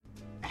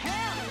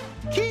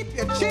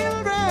your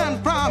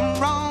children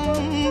from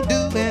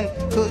wrongdoing,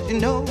 'cause you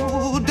know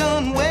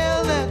done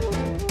well that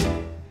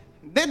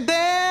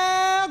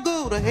they'll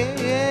go to hell.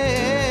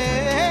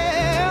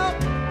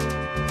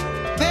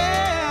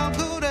 They'll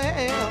go to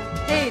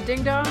hell. Hey,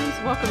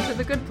 ding-dongs, welcome to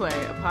The Good Play,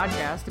 a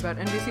podcast about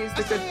NBC's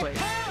The Good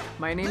Place.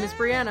 My name is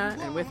Brianna,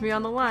 and with me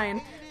on the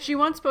line, she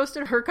once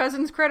posted her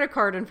cousin's credit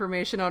card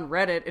information on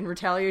Reddit in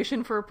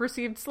retaliation for a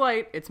perceived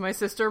slight. It's my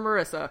sister,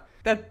 Marissa.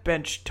 That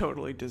bench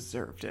totally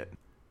deserved it.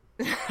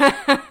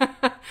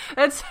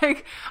 That's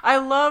like, I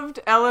loved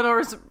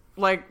Eleanor's,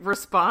 like,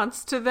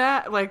 response to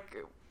that, like,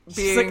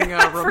 being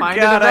like,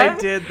 reminded of it. I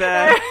did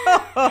that.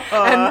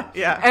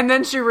 And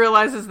then she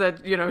realizes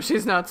that, you know,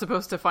 she's not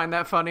supposed to find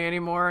that funny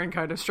anymore and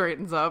kind of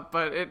straightens up,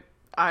 but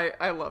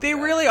I love They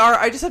that. really are.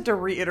 I just have to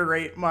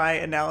reiterate my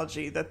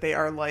analogy that they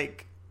are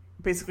like,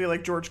 basically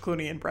like George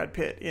Clooney and Brad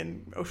Pitt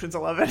in Ocean's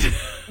 11.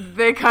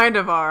 They kind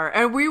of are.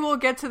 And we will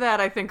get to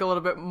that, I think, a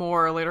little bit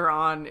more later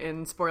on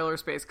in spoiler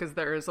space, because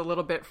there's a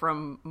little bit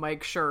from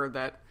Mike Schur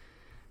that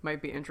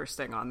might be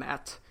interesting on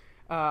that.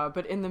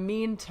 But in the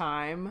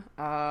meantime,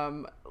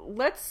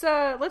 let's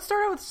start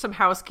out with some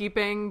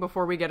housekeeping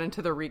before we get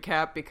into the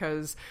recap,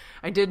 because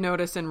I did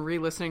notice in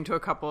re-listening to a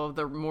couple of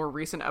the more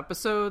recent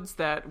episodes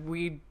that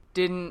we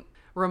didn't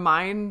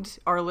remind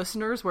our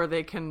listeners where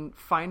they can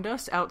find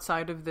us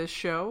outside of this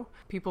show.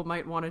 People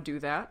might want to do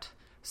that.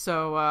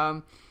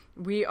 So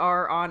we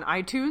are on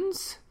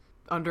iTunes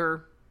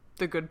under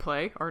The Good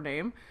Play, our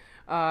name.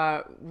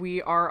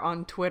 We are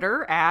on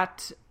Twitter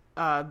at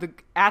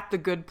the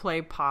Good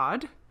Play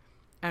Pod.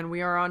 And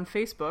we are on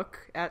Facebook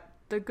at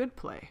The Good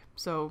Play.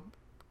 So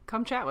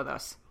come chat with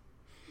us.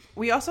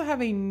 We also have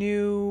a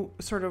new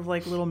sort of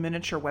like little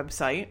miniature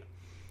website.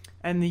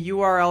 And the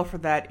URL for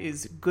that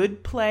is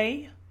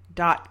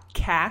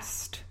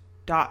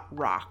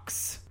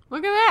goodplay.cast.rocks.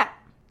 Look at that.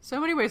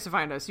 So many ways to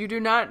find us. You do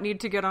not need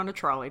to get on a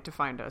trolley to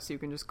find us. You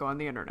can just go on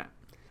the internet.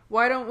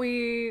 Why don't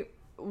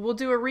we'll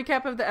do a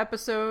recap of the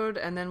episode,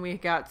 and then we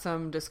got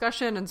some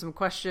discussion and some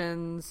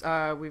questions.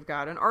 We've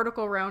got an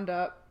article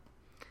roundup.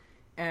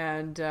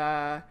 And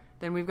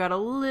then we've got a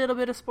little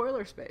bit of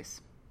spoiler space.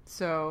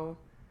 So,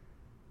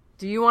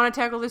 do you want to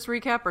tackle this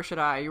recap, or should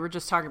I? You were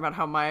just talking about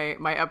how my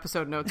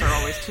episode notes are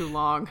always too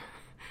long.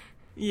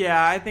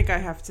 Yeah, I think I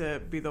have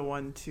to be the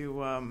one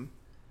to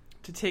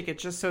take it,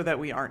 just so that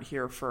we aren't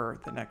here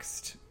for the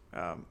next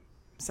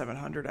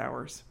 700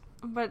 hours.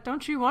 But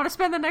don't you want to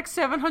spend the next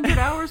 700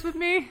 hours with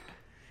me?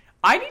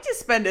 I need to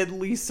spend at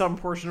least some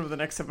portion of the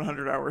next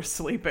 700 hours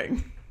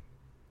sleeping.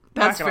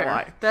 That's Not gonna fair.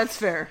 lie. That's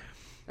fair.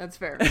 That's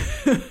fair.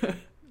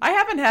 I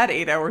haven't had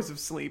 8 hours of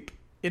sleep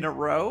in a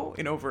row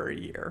in over a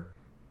year.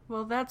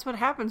 Well, that's what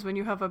happens when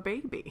you have a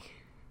baby.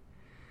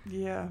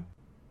 Yeah.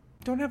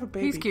 Don't have a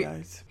baby, He's cute.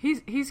 guys.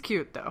 He's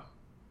cute, though.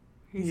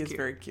 He is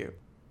very cute.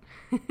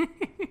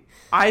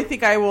 I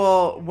think I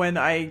will, when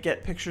I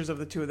get pictures of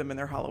the two of them in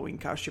their Halloween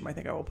costume, I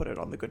think I will put it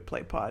on the Good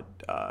Play Pod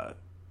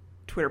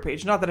Twitter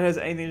page. Not that it has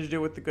anything to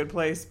do with the Good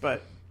Place,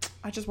 but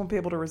I just won't be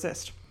able to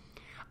resist.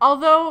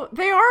 Although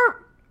they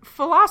are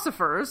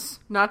philosophers,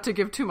 not to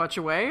give too much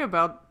away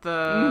about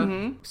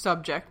the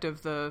subject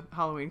of the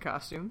Halloween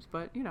costumes,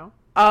 but you know.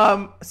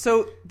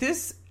 So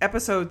this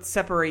episode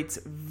separates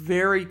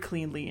very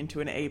cleanly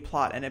into an A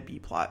plot and a B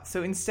plot.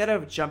 So instead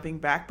of jumping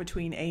back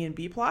between A and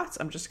B plots,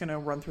 I'm just going to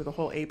run through the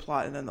whole A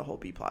plot and then the whole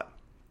B plot.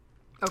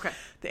 Okay.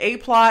 The A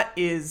plot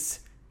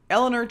is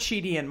Eleanor,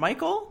 Chidi, and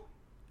Michael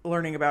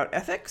learning about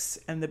ethics,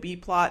 and the B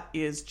plot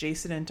is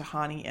Jason and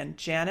Tahani and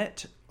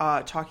Janet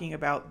talking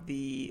about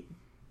the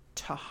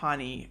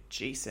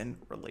Tahani-Jason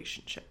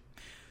relationship.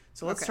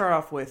 So let's start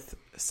off with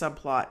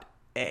subplot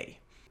A.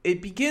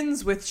 It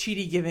begins with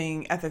Chidi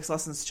giving ethics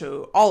lessons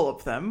to all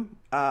of them.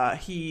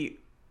 He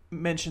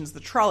mentions the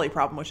trolley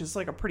problem, which is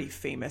like a pretty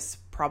famous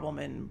problem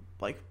in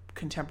like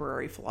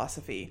contemporary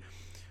philosophy,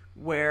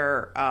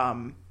 where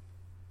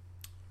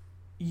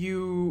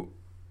you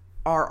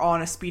are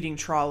on a speeding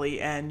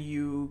trolley and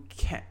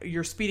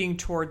you're speeding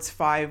towards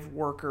 5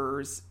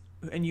 workers,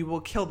 and you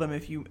will kill them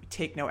if you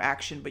take no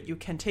action, but you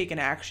can take an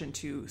action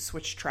to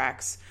switch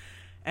tracks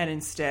and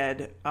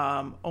instead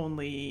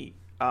only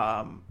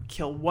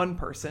kill one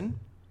person.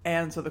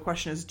 And so the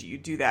question is, do you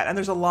do that? And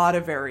there's a lot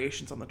of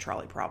variations on the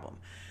trolley problem.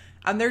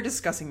 And they're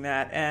discussing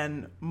that,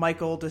 and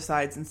Michael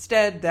decides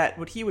instead that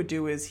what he would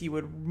do is he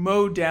would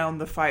mow down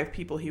the 5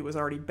 people he was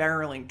already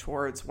barreling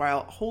towards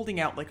while holding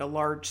out like a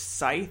large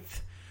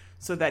scythe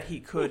so that he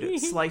could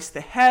slice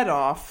the head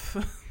off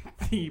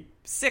the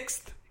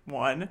 6th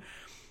one.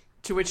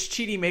 To which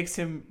Chidi makes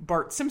him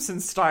Bart Simpson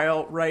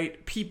style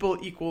write people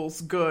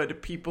equals good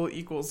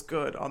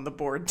on the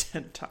board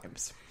 10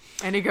 times.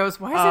 And he goes,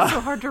 why is it so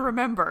hard to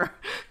remember?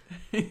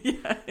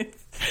 Yeah.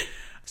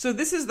 So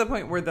this is the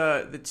point where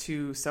the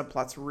two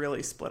subplots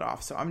really split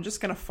off. So I'm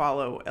just going to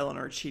follow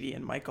Eleanor, Chidi,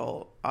 and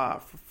Michael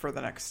for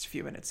the next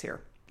few minutes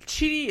here.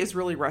 Chidi is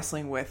really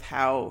wrestling with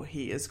how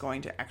he is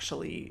going to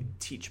actually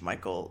teach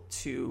Michael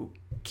to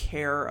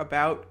care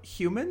about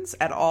humans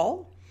at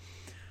all.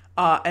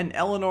 And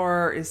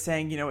Eleanor is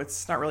saying, you know,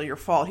 it's not really your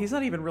fault. He's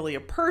not even really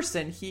a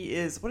person. He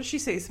is, what does she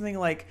say? Something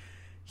like,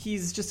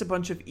 he's just a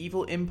bunch of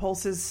evil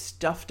impulses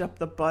stuffed up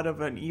the butt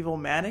of an evil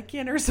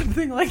mannequin or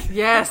something like that.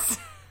 Yes.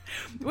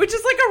 Which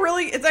is like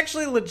it's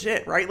actually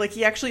legit, right? Like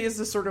he actually is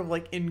this sort of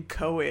like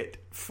inchoate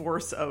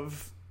force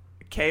of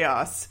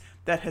chaos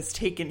that has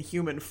taken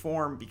human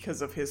form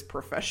because of his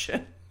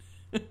profession.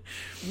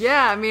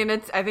 Yeah, I mean,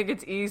 I think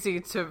it's easy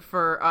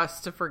for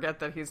us to forget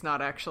that he's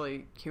not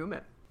actually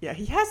human. Yeah,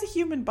 he has a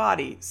human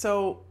body,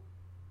 so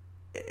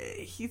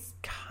he's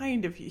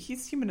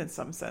human in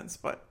some sense,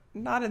 but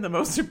not in the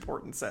most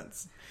important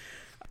sense.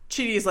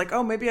 Chidi is like,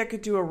 oh, maybe I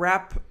could do a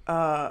rap,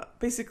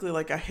 basically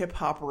like a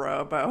hip-hop opera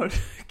about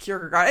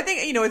Kierkegaard. I think,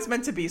 it's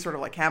meant to be sort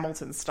of like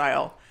Hamilton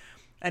style.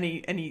 And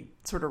he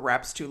sort of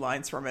raps 2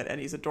 lines from it, and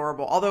he's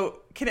adorable. Although,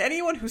 can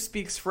anyone who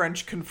speaks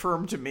French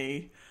confirm to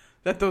me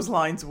that those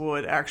lines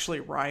would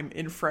actually rhyme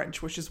in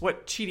French, which is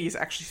what Chidi is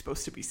actually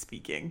supposed to be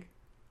speaking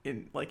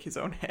in, like, his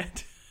own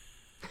head?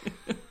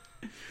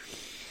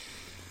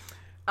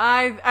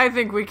 I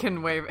think we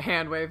can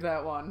hand wave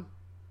that one.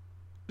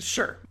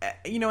 Sure.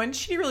 And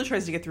she really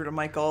tries to get through to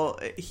Michael.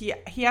 He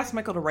asked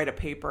Michael to write a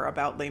paper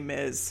about Les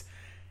Mis,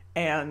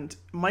 and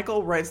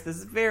Michael writes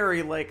this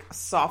very, like,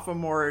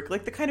 sophomoric,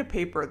 like the kind of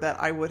paper that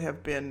I would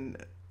have been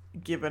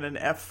given an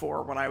F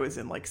for when I was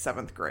in, like,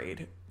 7th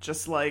grade.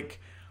 Just like,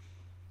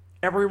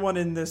 everyone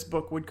in this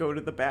book would go to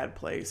the bad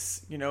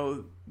place.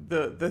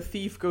 The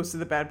thief goes to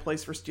the bad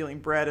place for stealing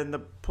bread, and the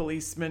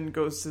policeman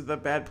goes to the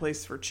bad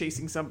place for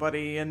chasing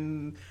somebody,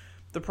 and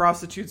the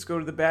prostitutes go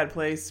to the bad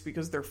place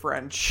because they're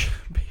French,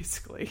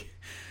 basically.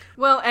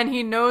 Well, and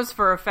he knows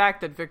for a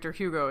fact that Victor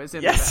Hugo is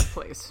in the bad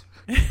place.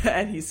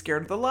 And he's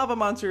scared of the lava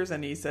monsters,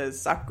 and he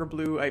says, "Sacre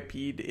bleu, I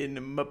peed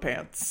in my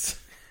pants."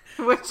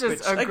 Which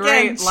is a again,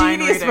 great line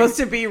Chidi reading. is supposed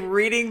to be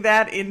reading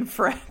that in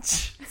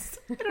French.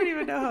 I don't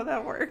even know how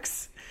that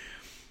works.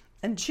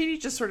 And Chidi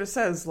just sort of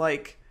says,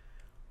 like,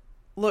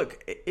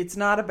 look, it's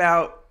not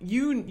about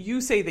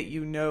you say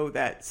that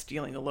that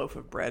stealing a loaf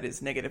of bread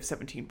is negative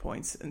 17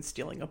 points and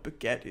stealing a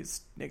baguette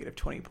is negative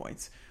 20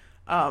 points.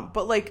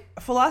 But like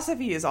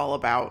philosophy is all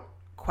about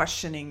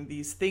questioning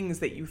these things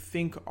that you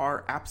think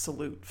are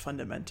absolute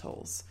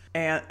fundamentals.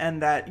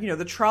 And that,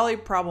 the trolley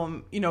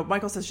problem,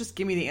 Michael says, just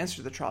give me the answer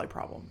to the trolley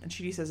problem. And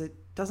Chidi says it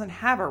doesn't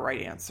have a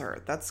right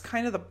answer. That's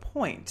kind of the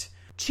point.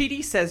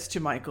 Chidi says to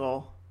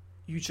Michael,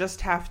 you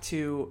just have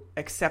to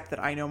accept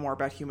that I know more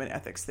about human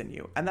ethics than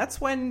you. And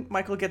that's when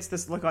Michael gets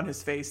this look on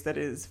his face that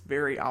is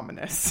very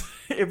ominous.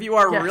 If you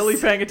are really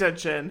paying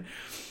attention,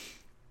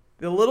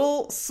 the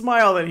little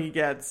smile that he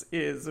gets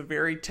is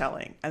very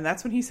telling. And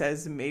that's when he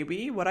says,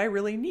 maybe what I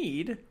really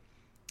need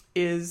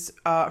is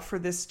for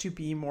this to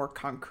be more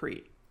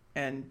concrete.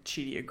 And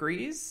Chidi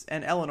agrees,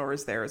 and Eleanor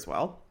is there as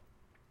well.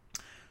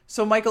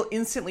 So Michael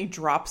instantly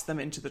drops them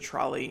into the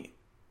trolley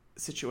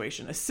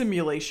situation, a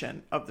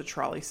simulation of the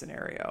trolley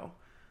scenario.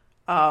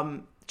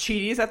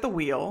 Chidi is at the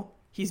wheel.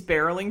 He's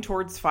barreling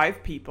towards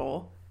 5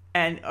 people.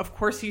 And of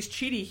course he's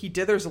Chidi. He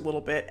dithers a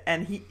little bit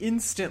and he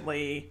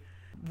instantly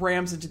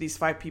rams into these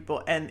 5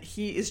 people. And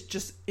he is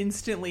just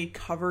instantly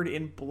covered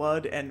in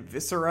blood and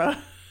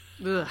viscera.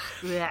 Ugh,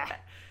 yeah.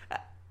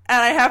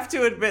 And I have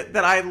to admit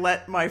that I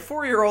let my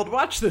 4-year-old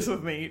watch this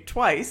with me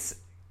twice.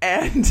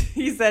 And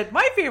he said,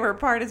 my favorite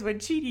part is when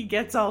Chidi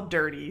gets all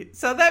dirty.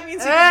 So that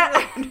means he didn't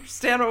really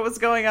understand what was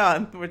going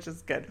on, which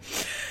is good.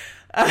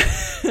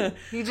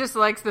 He just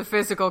likes the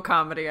physical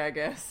comedy, I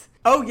guess.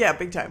 Oh, yeah,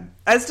 big time.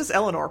 As does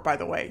Eleanor, by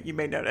the way, you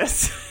may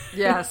notice.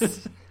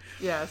 Yes.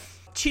 Yes.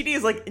 Chidi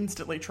is like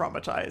instantly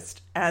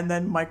traumatized. And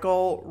then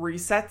Michael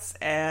resets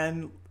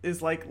and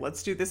is like,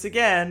 let's do this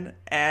again.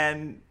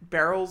 And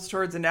barrels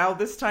towards, and now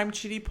this time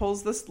Chidi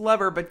pulls this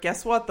lever. But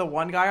guess what? The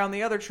one guy on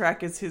the other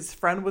track is his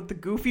friend with the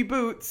goofy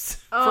boots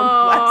from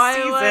last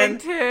season. I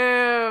liked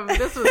him.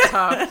 This was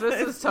tough.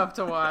 This was tough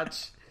to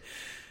watch.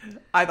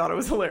 I thought it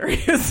was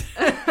hilarious.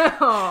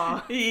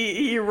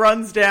 He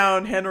runs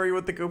down Henry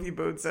with the goofy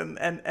boots,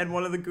 and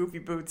one of the goofy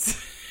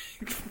boots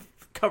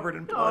covered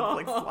in blood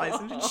like flies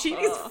into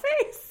Chidi's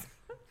face.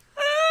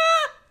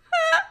 I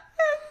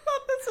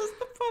thought this was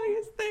the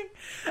funniest thing.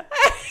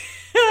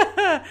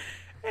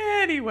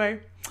 Anyway,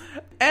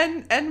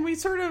 and we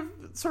sort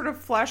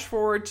of flash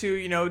forward to,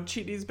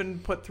 Chidi's been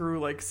put through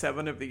like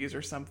 7 of these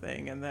or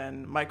something, and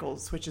then Michael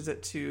switches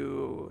it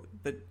to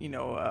the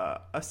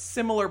a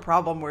similar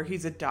problem where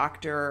he's a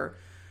doctor.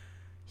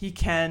 He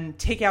can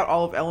take out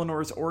all of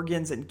Eleanor's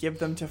organs and give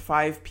them to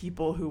 5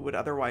 people who would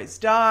otherwise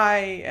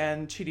die.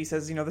 And Chidi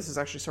says, this is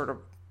actually sort of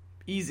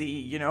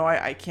easy.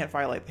 I can't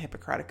violate the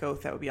Hippocratic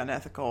Oath. That would be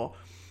unethical.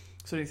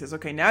 So he says,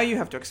 okay, now you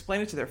have to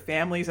explain it to their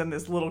families. And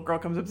this little girl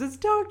comes up and says,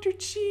 Dr.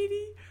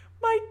 Chidi,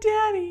 my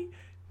daddy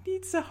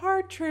needs a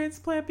heart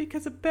transplant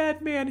because a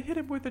bad man hit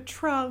him with a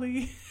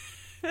trolley.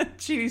 And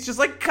Chidi's just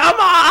like, come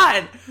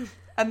on!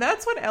 And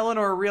that's when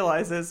Eleanor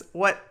realizes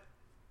what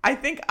I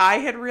think I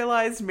had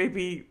realized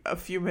maybe a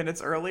few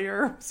minutes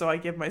earlier. So I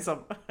gave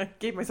myself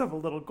a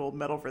little gold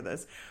medal for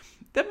this.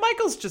 That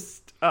Michael's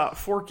just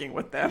forking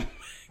with them.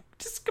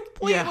 Just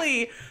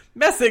completely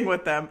messing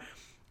with them.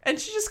 And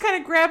she just kind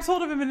of grabs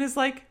hold of him and is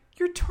like,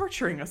 you're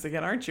torturing us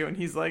again, aren't you? And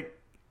he's like,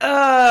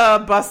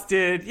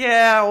 Busted.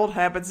 Yeah, old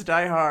habits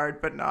die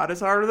hard, but not as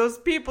hard as those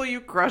people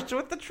you crushed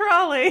with the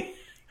trolley.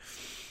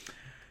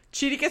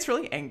 Chidi gets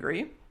really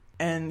angry,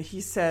 and he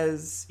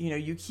says,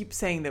 you keep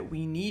saying that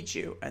we need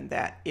you, and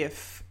that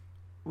if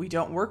we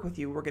don't work with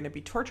you, we're going to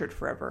be tortured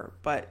forever,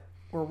 but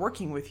we're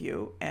working with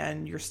you,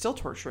 and you're still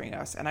torturing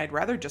us, and I'd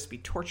rather just be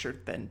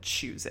tortured than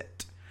choose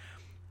it.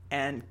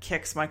 And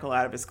kicks Michael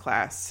out of his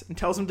class and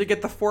tells him to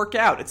get the fork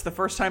out. It's the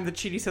first time that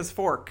Chidi says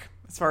fork,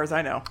 as far as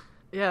I know.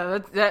 Yeah,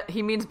 that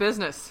he means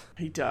business.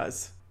 He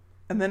does.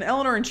 And then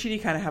Eleanor and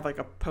Chidi kind of have like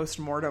a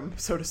post-mortem,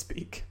 so to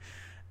speak.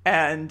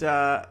 And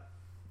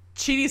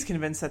Chidi's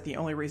convinced that the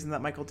only reason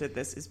that Michael did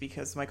this is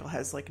because Michael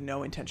has like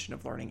no intention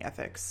of learning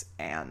ethics.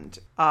 And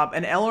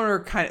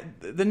Eleanor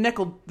the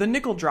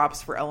nickel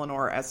drops for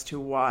Eleanor as to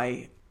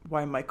why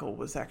Michael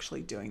was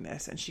actually doing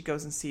this. And she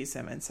goes and sees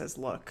him and says,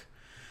 look,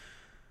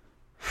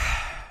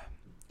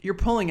 you're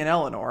pulling an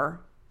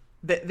Eleanor.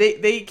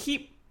 They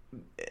keep...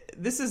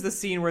 This is the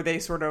scene where they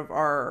sort of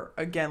are,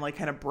 again, like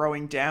kind of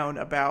broing down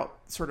about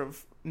sort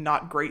of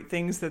not great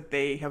things that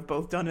they have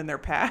both done in their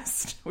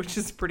past, which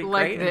is pretty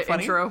great and funny. Like the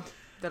intro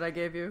that I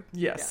gave you?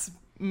 Yes.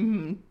 Yeah.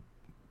 Mm-hmm.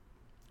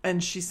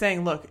 And she's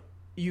saying, look,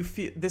 you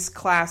feel this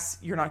class,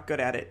 you're not good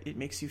at it. It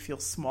makes you feel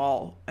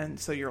small, and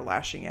so you're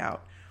lashing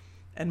out.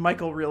 And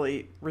Michael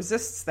really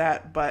resists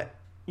that, but,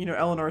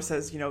 Eleanor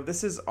says,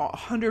 this is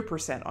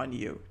 100% on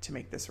you to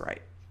make this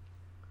right.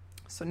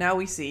 So now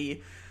we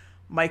see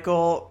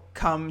Michael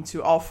come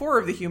to all four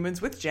of the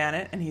humans with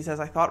Janet, and he says,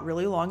 I thought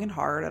really long and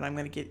hard, and I'm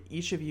going to get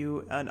each of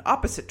you an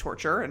opposite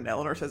torture. And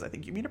Eleanor says, I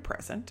think you mean a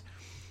present.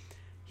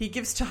 He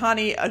gives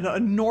Tahani an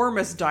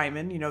enormous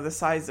diamond, the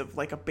size of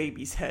like a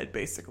baby's head,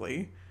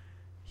 basically.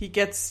 He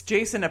gets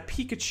Jason a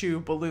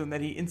Pikachu balloon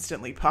that he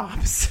instantly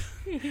pops.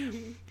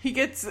 He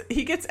gets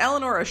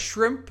Eleanor a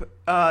shrimp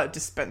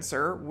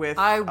dispenser with...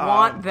 I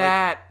want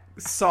that.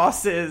 Like,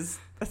 sauces.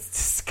 That's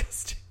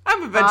disgusting.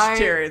 I'm a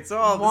vegetarian, so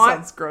all this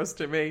sounds gross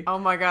to me. Oh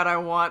my god, I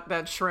want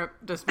that shrimp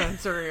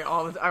dispensary.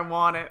 I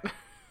want it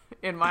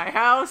in my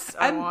house.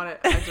 I want it.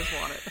 I just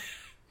want it.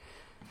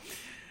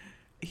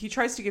 He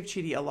tries to give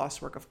Chidi a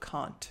lost work of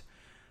Kant,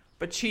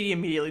 but Chidi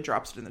immediately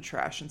drops it in the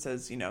trash and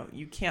says,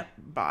 you can't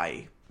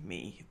buy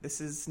me. This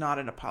is not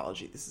an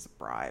apology. This is a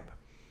bribe.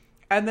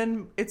 And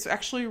then it's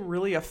actually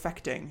really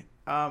affecting.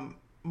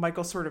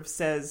 Michael sort of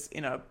says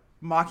in a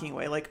mocking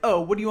way, like, oh,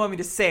 what do you want me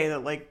to say?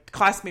 That like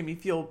class made me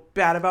feel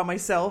bad about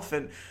myself,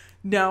 and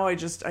now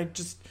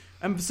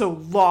I'm so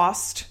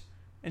lost.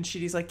 And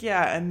Chidi's like,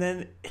 yeah. And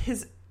then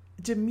his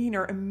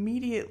demeanor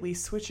immediately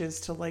switches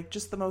to like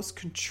just the most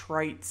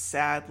contrite,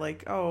 sad,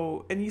 like,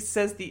 oh, and he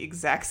says the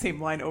exact same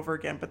line over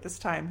again, but this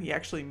time he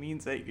actually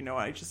means it.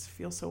 I just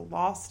feel so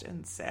lost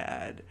and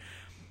sad.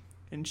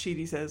 And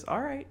Chidi says,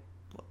 all right,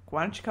 look,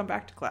 why don't you come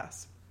back to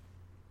class?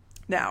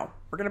 Now,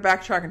 we're going to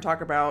backtrack and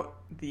talk about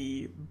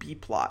the B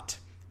plot,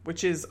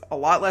 which is a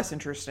lot less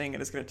interesting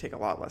and is going to take a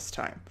lot less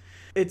time.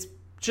 It's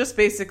just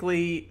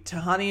basically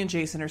Tahani and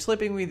Jason are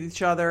sleeping with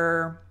each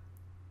other.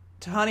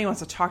 Tahani wants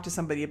to talk to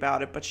somebody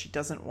about it, but she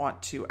doesn't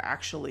want to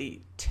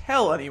actually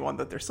tell anyone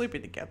that they're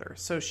sleeping together.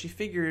 So she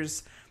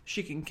figures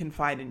she can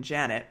confide in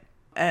Janet.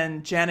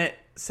 And Janet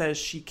says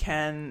she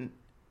can...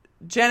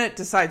 Janet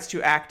decides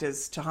to act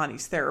as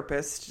Tahani's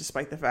therapist,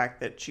 despite the fact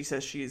that she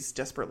says she's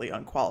desperately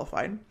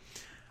unqualified.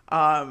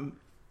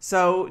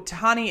 So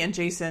Tahani and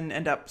Jason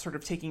end up sort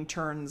of taking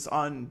turns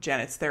on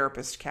Janet's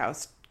therapist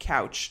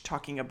couch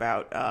talking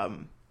about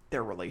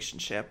their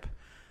relationship.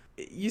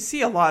 You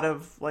see a lot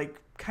of like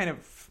kind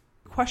of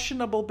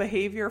questionable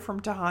behavior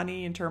from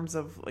Tahani in terms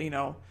of,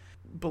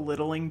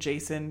 belittling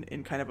Jason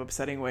in kind of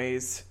upsetting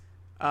ways.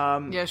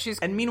 Yeah, she's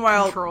and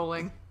meanwhile,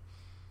 controlling.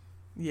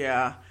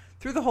 Yeah.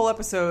 Through the whole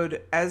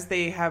episode, as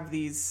they have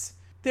these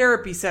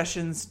therapy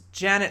sessions,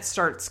 Janet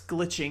starts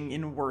glitching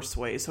in worse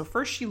ways. So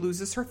first she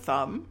loses her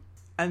thumb,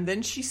 and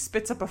then she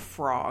spits up a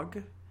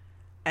frog.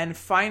 And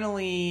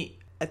finally,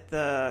 at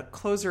the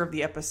closer of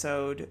the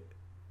episode,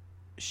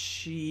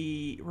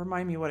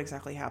 remind me what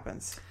exactly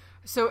happens.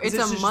 So it's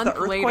a month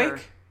later.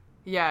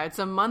 Yeah, it's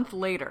a month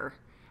later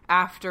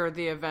after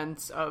the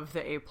events of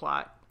the A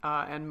plot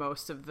and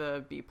most of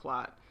the B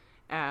plot.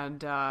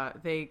 And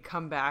they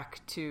come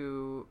back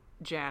to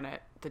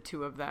Janet, the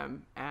two of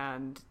them,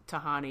 and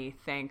Tahani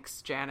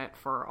thanks Janet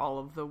for all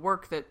of the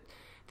work that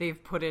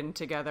they've put in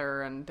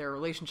together, and their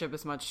relationship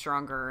is much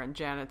stronger. And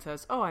Janet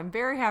says, oh, I'm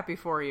very happy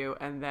for you.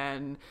 And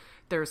then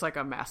there's like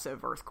a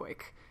massive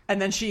earthquake.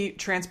 And then she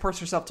transports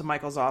herself to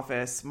Michael's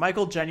office.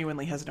 Michael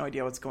genuinely has no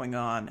idea what's going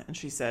on. And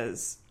she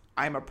says,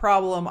 I'm a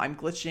problem. I'm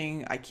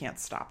glitching. I can't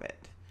stop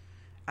it.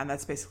 And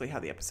that's basically how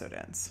the episode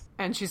ends.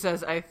 And she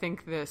says, I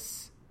think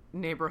this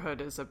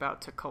neighborhood is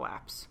about to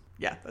collapse.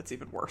 Yeah, that's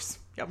even worse.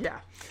 Yep. Yeah.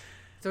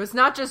 So it's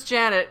not just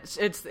Janet,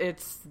 it's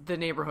the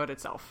neighborhood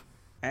itself.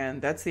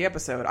 And that's the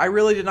episode. I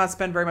really did not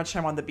spend very much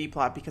time on the B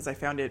plot because I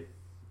found it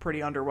pretty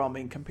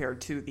underwhelming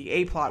compared to the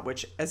A plot,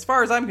 which, as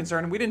far as I'm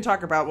concerned, we didn't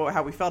talk about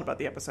how we felt about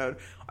the episode.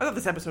 I thought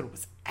this episode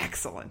was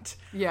excellent.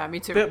 Yeah, me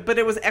too. But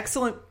it was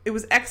excellent. It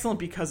was excellent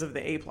because of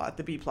the A plot.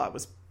 The B plot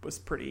was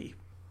pretty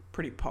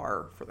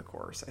par for the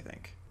course, I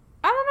think.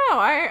 know.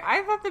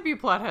 I thought the B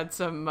plot had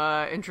some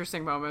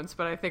interesting moments,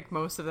 but I think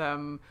most of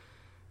them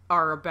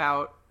are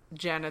about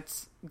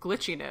Janet's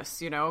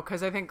glitchiness, you know,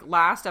 because I think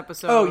last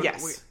episode... Oh,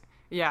 yes.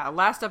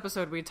 Last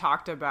episode we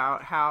talked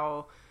about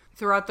how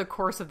throughout the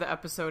course of the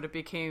episode it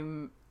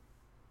became...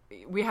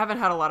 We haven't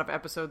had a lot of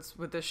episodes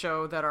with this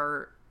show that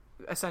are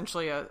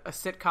essentially a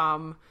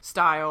sitcom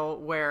style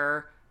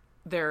where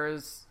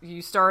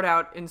you start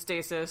out in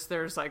stasis,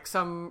 there's like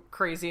some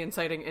crazy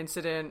inciting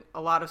incident,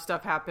 a lot of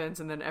stuff happens,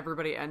 and then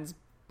everybody ends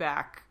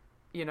back,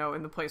 you know,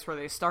 in the place where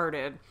they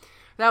started.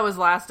 That was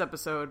last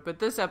episode, but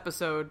this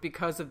episode,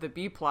 because of the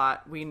B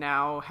plot, we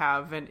now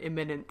have an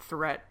imminent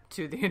threat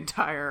to the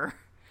entire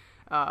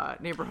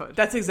neighborhood.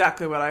 That's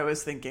exactly what I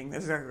was thinking.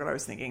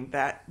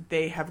 That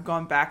they have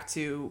gone back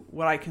to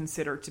what I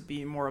consider to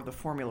be more of the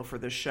formula for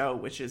this show,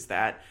 which is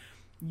that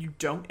you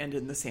don't end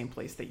in the same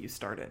place that you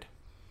started.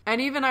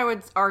 And even I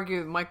would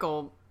argue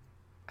Michael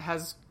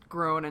has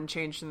grown and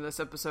changed in this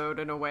episode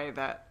in a way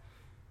that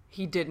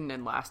he didn't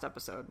in last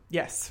episode.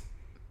 Yes.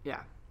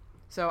 Yeah.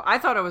 So I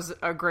thought it was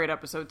a great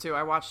episode too.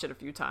 I watched it a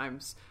few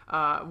times,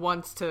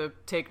 once to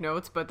take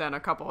notes, but then a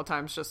couple of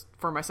times just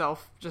for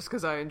myself, just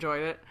because I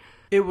enjoyed it.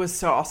 It was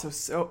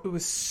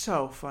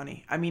so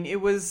funny. I mean,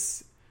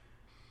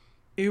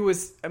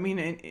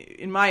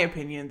 in my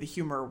opinion, the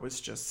humor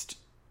was just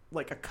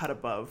like a cut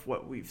above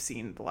what we've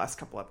seen the last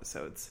couple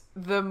episodes.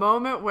 The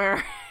moment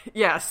where,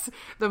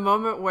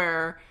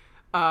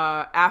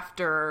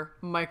 after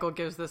Michael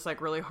gives this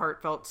like really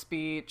heartfelt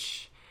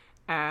speech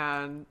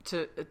and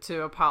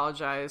to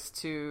apologize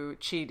to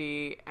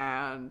Chidi,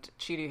 and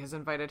Chidi has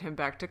invited him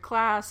back to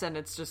class, and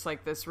it's just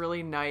like this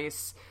really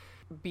nice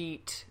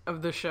beat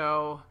of the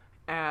show,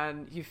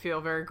 and you feel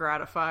very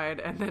gratified.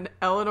 And then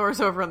Eleanor's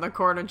over in the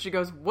corner and she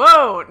goes,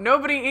 "Whoa,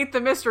 nobody eat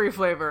the mystery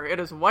flavor. It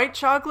is white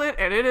chocolate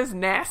and it is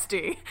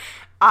nasty."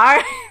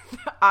 And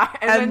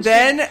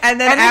then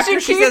after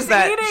she says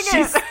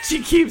that,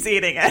 she keeps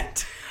eating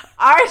it.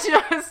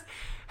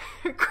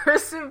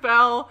 Kristen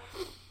Bell,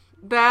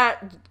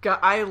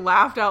 I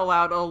laughed out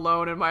loud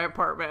alone in my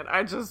apartment.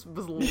 I just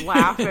was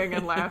laughing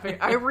and laughing.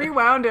 I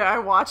rewound it. I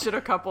watched it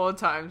a couple of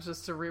times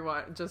just to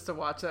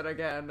watch that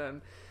again.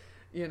 And,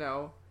 you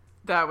know,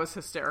 that was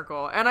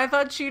hysterical. And I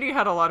thought Chidi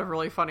had a lot of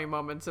really funny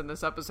moments in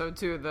this episode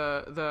too.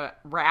 The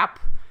rap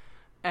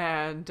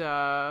and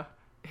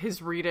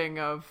his reading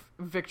of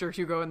Victor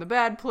Hugo in The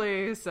Bad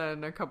Place,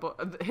 and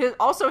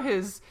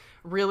his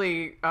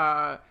really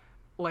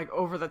like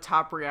over the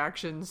top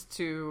reactions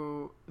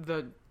to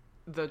the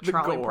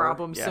trolley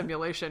problem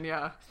simulation.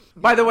 Yeah.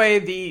 By the way,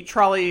 the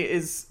trolley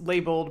is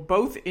labeled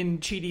both in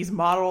Chidi's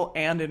model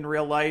and in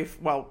real life,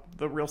 well,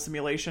 the real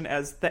simulation,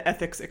 as the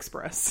Ethics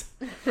Express.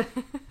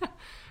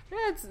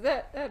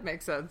 That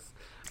makes sense.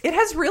 It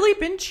has really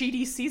been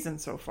Chidi's season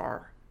so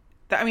far.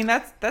 I mean,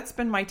 that's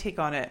been my take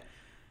on it.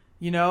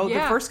 You know,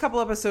 The first couple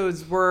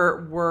episodes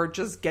were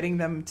just getting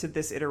them to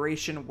this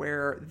iteration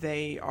where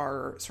they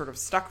are sort of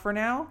stuck for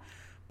now.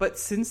 But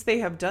since they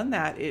have done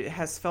that, it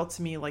has felt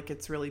to me like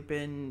it's really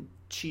been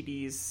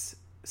Chidi's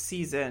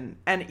season.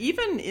 And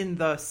even in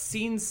the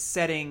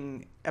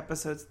scene-setting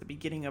episodes at the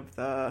beginning of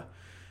the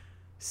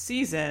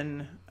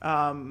season,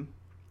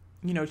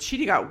 you know,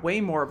 Chidi got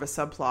way more of a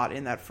subplot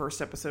in that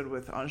first episode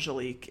with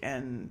Angelique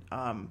and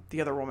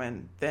the other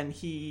woman than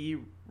he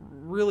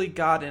really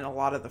got in a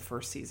lot of the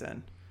first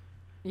season.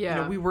 Yeah.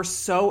 You know, we were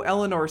so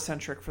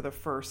Eleanor-centric for the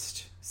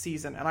first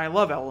season, and I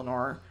love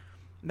Eleanor.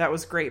 That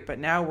was great, but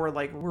now we're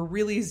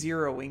really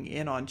zeroing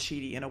in on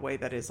Chidi in a way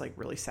that is like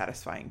really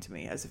satisfying to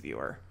me as a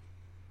viewer.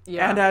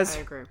 Yeah, and as I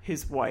agree.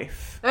 His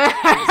wife.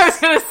 I was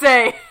going to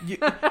say.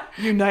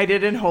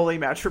 United in holy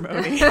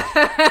matrimony.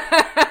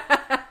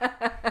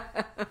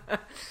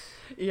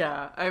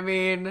 Yeah, I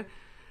mean,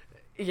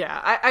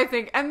 yeah, I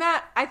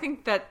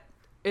think that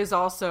is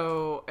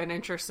also an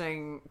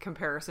interesting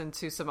comparison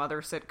to some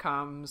other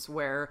sitcoms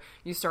where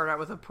you start out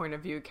with a point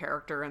of view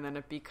character and then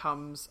it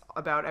becomes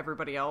about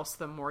everybody else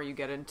the more you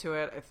get into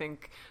it. I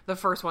think the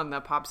first one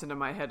that pops into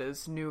my head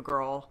is New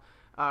Girl,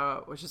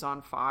 which is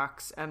on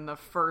Fox. And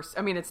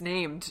it's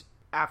named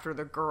after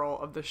the girl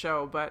of the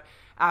show, but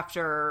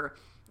after,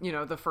 you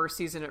know, the first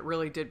season, it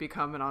really did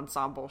become an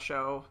ensemble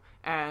show.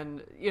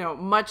 And, you know,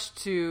 much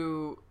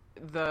to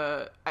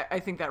I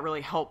think that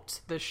really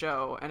helped the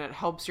show, and it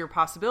helps your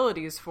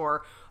possibilities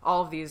for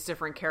all of these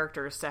different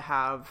characters to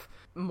have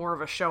more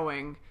of a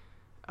showing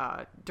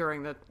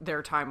during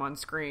their time on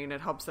screen.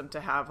 It helps them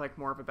to have like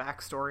more of a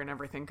backstory and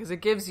everything, because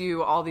it gives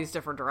you all these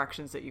different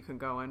directions that you can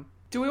go in.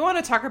 Do we want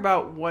to talk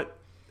about what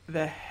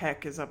the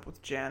heck is up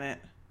with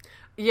Janet?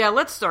 Yeah,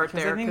 let's start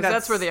there, because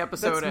that's where the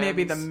episode ends.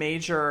 Maybe the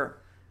major,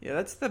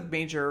 that's the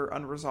major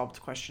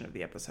unresolved question of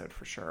the episode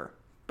for sure.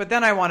 But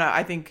then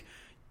I think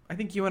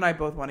you and I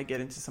both want to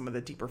get into some of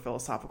the deeper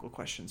philosophical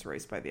questions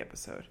raised by the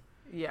episode.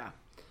 Yeah.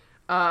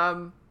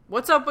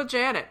 What's up with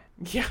Janet?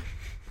 Yeah.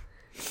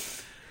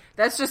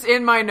 That's just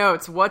in my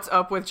notes. What's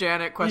up with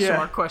Janet?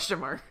 Question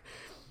mark.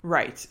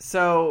 Right.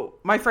 So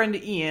my friend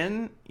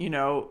Ian, you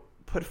know,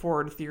 put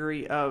forward a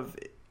theory of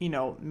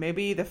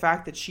maybe the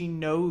fact that she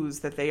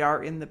knows that they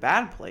are in the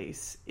bad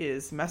place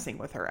is messing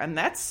with her. And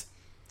that's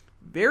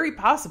very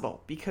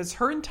possible because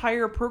her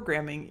entire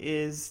programming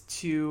is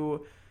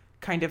to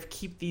kind of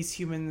keep these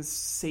humans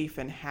safe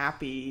and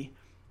happy.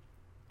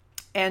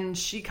 And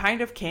she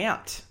kind of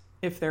can't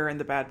if they're in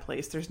the bad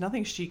place. There's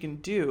nothing she can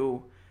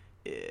do.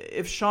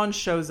 If Sean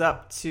shows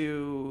up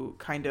to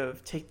kind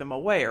of take them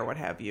away or what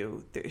have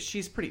you,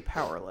 she's pretty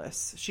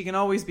powerless. She can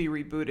always be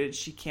rebooted.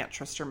 She can't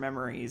trust her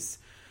memories.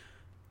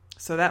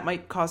 So that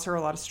might cause her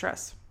a lot of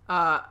stress.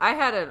 I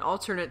had an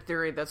alternate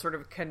theory that's sort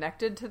of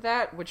connected to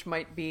that, which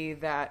might be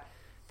that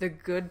the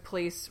good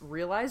place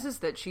realizes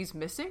that she's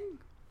missing.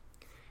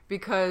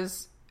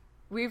 Because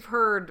we've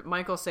heard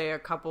Michael say a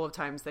couple of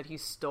times that he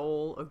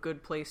stole a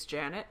good place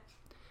Janet.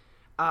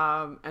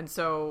 And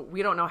so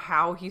we don't know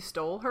how he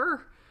stole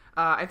her.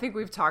 I think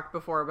we've talked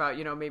before about,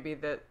 maybe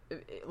that,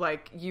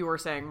 like you were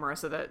saying,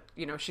 Marissa, that,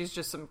 she's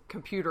just some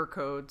computer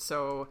code.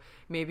 So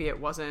maybe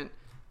it wasn't,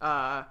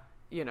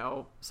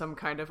 some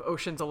kind of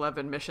Ocean's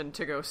 11 mission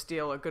to go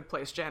steal a good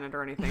place Janet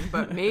or anything.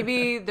 But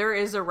maybe there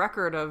is a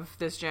record of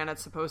this Janet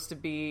supposed to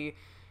be,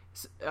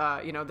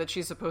 that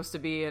she's supposed to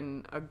be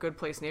in a good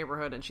place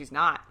neighborhood and she's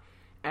not.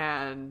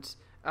 And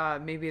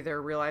maybe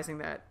they're realizing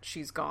that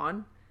she's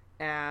gone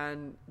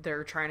and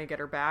they're trying to get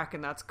her back,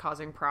 and that's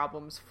causing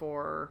problems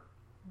for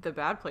the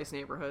bad place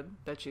neighborhood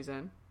that she's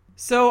in.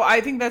 So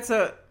I think that's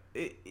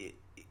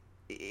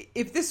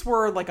if this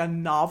were like a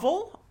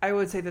novel, I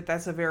would say that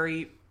that's a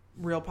very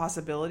real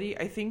possibility.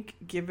 I think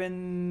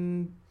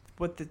given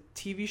what the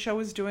TV show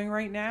is doing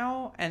right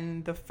now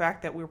and the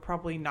fact that we're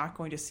probably not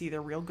going to see the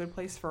real good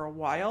place for a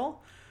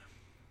while,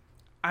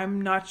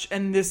 I'm not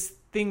and this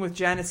thing with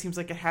Janet seems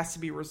like it has to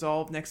be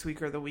resolved next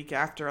week or the week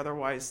after,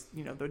 otherwise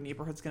the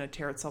neighborhood's going to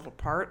tear itself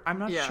apart. I'm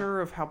not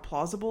sure of how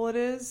plausible it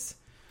is.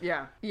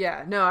 No,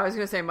 I was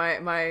going to say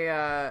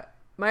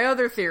my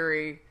other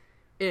theory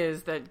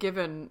is that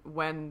given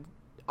when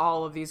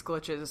all of these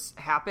glitches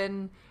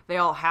happen, they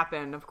all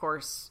happen, of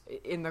course,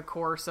 in the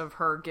course of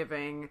her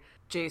giving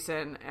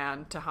Jason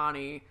and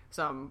Tahani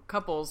some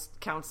couples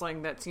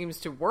counseling that seems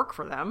to work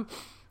for them.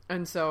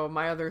 And so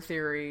my other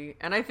theory,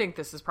 and I think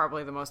this is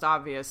probably the most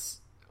obvious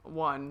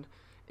one,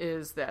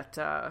 is that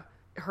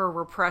her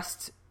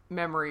repressed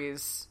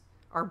memories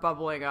are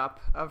bubbling up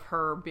of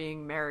her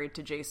being married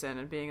to Jason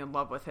and being in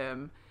love with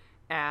him,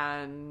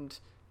 and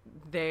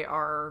they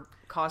are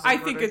causing I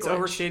think it's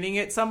overstating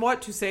it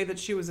somewhat to say that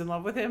she was in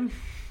love with him.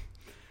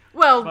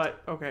 Well,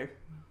 but okay.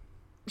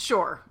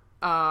 Sure.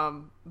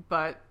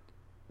 But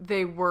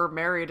they were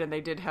married and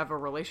they did have a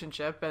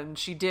relationship, and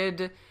she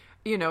did,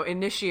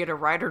 initiate a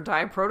ride or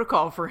die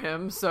protocol for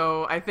him.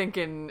 So I think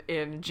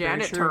in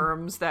Janet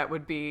terms, that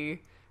would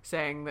be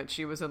saying that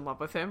she was in love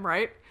with him,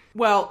 right?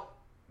 Well,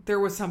 there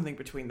was something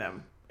between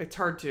them. It's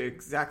hard to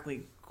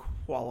exactly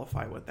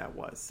qualify what that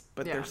was,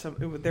 but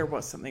there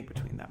was something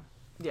between them.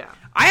 Yeah.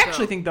 I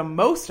actually think the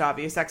most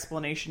obvious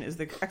explanation is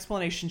the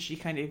explanation she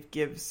kind of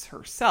gives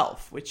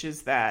herself, which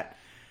is that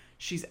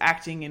she's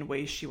acting in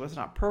ways she was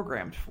not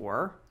programmed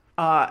for.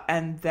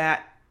 And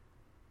that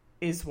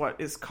is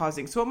what is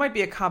causing. So it might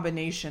be a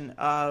combination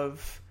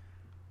of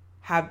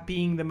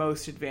being the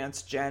most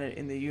advanced Janet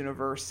in the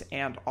universe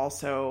and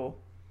also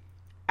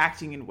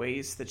acting in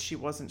ways that she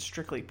wasn't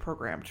strictly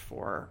programmed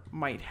for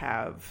might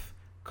have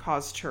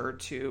caused her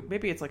to,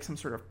 maybe it's like some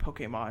sort of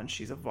Pokemon.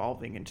 She's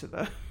evolving into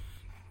the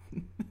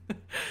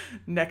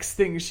next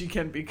thing she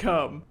can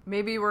become.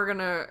 Maybe we're going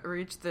to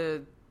reach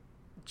the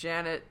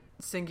Janet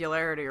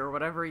singularity or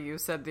whatever you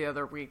said the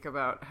other week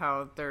about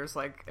how there's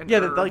like an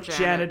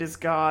Janet is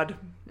God,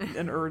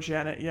 an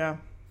Janet. Yeah,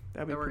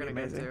 that'd be pretty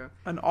amazing.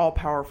 An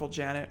all-powerful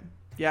Janet.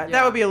 Yeah,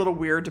 that would be a little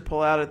weird to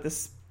pull out at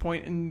this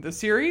point in the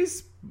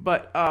series,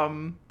 but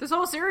this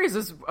whole series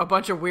is a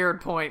bunch of weird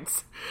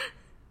points.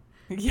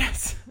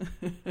 Yes.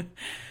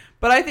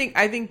 But I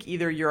think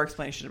either your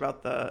explanation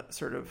about the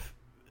sort of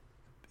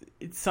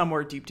it's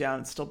somewhere deep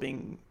down still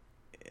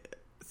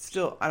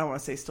I don't want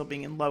to say still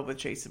being in love with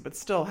Jason, but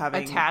still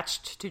having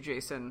attached to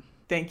Jason.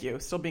 Thank you.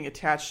 Still being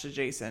attached to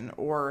Jason,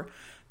 or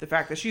the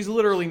fact that she's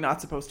literally not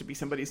supposed to be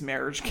somebody's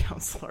marriage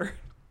counselor.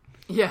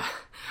 Yeah.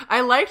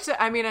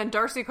 And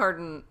Darcy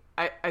Carden,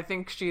 I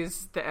think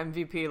she's the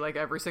MVP like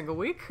every single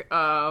week.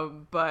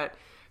 But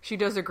she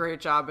does a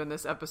great job in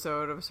this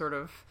episode of sort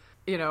of,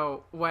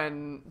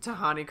 when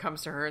Tahani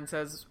comes to her and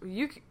says,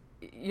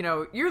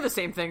 you're the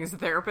same thing as a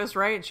therapist,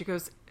 right? And she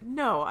goes,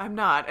 no, I'm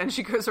not. And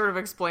she sort of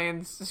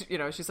explains,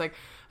 she's like,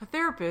 a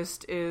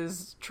therapist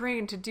is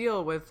trained to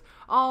deal with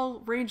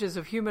all ranges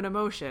of human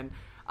emotion.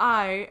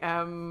 I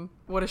am,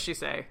 what does she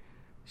say?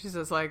 She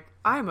says like,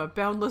 I'm a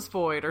boundless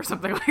void or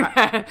something like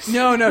that.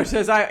 No, she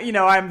says,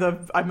 I'm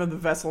the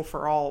vessel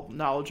for all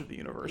knowledge of the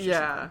universe.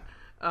 Yeah.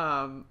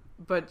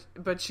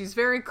 But she's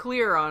very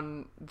clear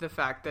on the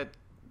fact that,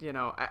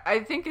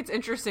 I think it's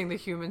interesting that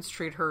humans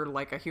treat her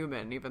like a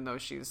human, even though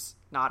she's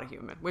not a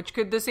human,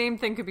 the same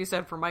thing could be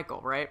said for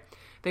Michael, right?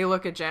 They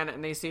look at Janet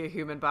and they see a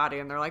human body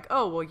and they're like,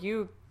 oh, well,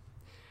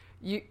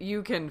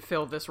 you can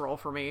fill this role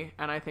for me,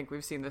 and I think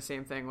we've seen the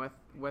same thing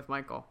with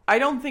Michael. I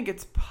don't think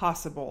it's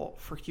possible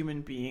for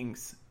human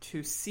beings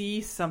to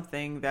see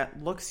something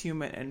that looks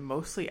human and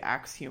mostly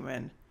acts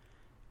human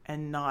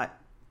and not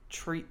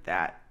treat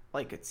that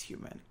like it's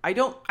human. I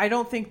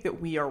don't think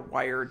that we are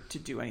wired to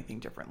do anything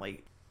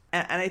differently.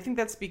 And I think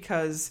that's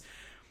because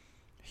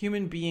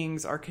human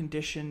beings are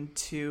conditioned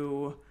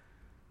to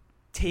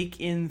take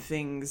in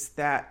things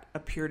that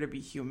appear to be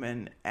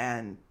human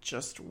and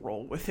just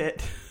roll with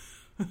it.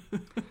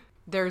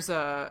 There's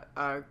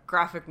a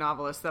graphic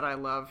novelist that I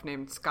love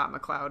named Scott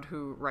McCloud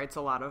who writes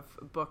a lot of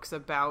books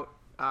about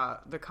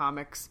the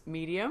comics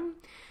medium.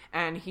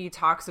 And he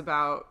talks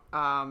about,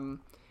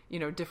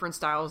 different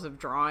styles of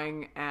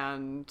drawing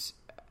and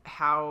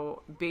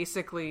how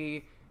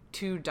basically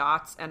 2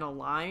 dots and a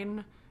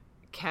line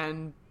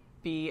can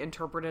be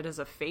interpreted as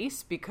a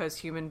face because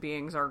human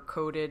beings are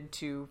coded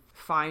to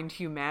find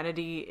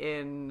humanity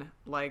in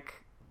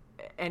like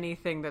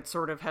anything that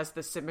sort of has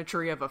the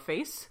symmetry of a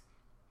face.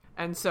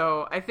 And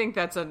so I think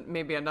that's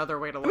maybe another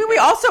way to look at it. We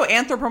also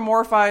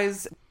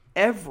anthropomorphize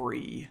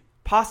every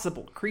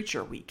possible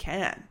creature we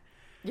can.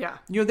 Yeah.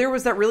 There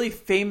was that really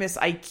famous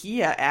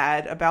IKEA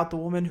ad about the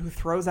woman who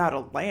throws out a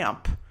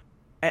lamp.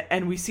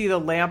 And we see the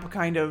lamp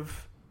kind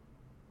of,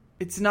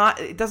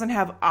 it doesn't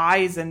have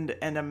eyes and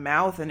a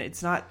mouth, and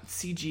it's not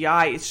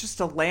CGI. It's just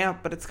a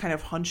lamp, but it's kind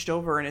of hunched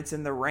over and it's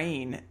in the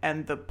rain.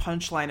 And the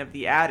punchline of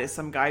the ad is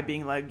some guy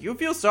being like, you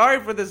feel sorry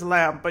for this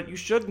lamp, but you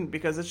shouldn't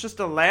because it's just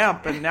a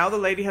lamp. And now the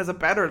lady has a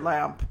better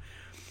lamp.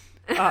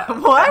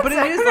 What? But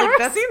it is I've like,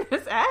 never seen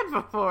this ad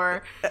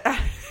before.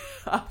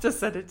 I'll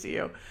just send it to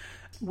you.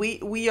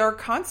 We are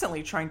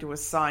constantly trying to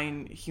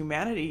assign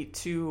humanity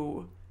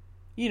to,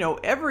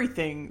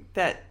 everything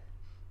that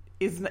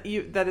is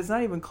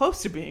not even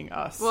close to being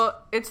us.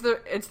 Well, it's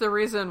the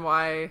reason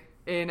why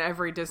in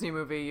every Disney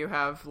movie you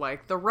have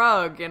like the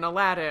rug in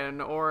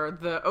Aladdin or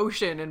the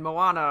ocean in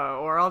Moana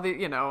or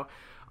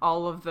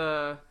all of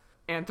the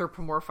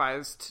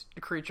anthropomorphized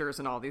creatures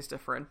in all these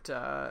different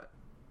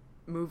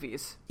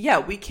movies. Yeah,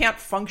 we can't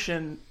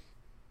function.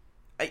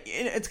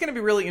 It's going to be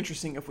really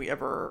interesting if we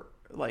ever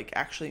like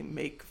actually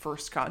make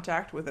first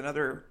contact with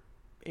another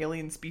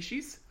alien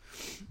species,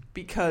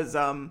 because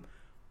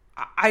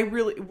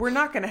we're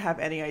not going to have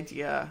any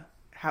idea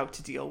how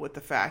to deal with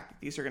the fact that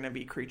these are going to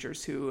be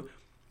creatures who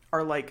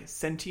are like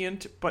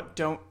sentient but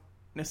don't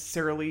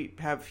necessarily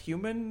have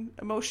human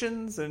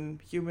emotions and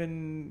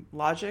human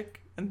logic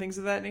and things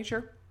of that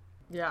nature.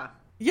 Yeah,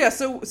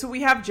 so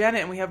we have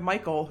Janet and we have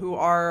Michael who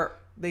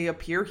they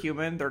appear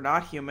human, they're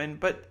not human,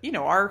 but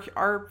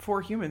our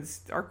 4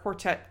 humans, our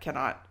quartet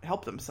cannot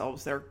help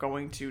themselves. They're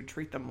going to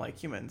treat them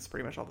like humans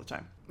pretty much all the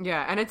time.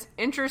 Yeah, and it's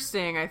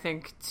interesting, I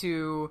think,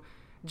 to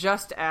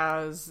just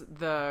as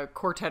the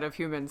quartet of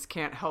humans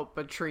can't help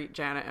but treat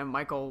Janet and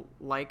Michael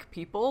like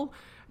people,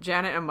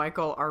 Janet and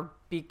Michael are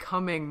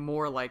becoming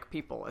more like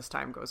people as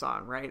time goes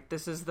on, right?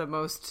 This is the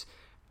most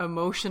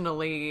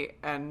emotionally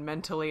and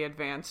mentally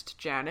advanced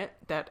Janet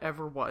that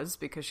ever was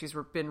because she's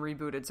been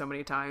rebooted so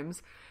many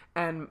times.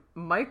 And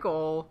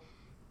Michael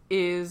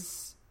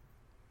is,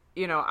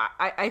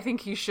 I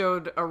think he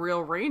showed a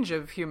real range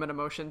of human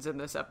emotions in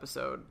this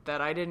episode that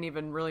I didn't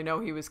even really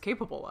know he was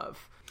capable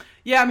of.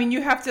 Yeah, I mean,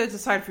 you have to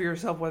decide for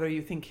yourself whether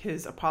you think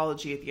his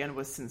apology at the end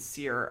was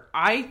sincere.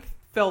 I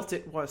felt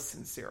it was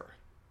sincere.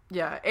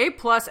 Yeah, A+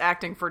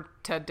 acting for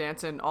Ted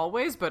Danson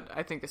always, but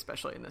I think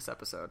especially in this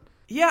episode.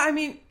 Yeah, I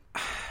mean,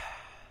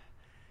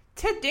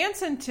 Ted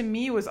Danson to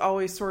me was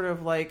always sort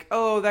of like,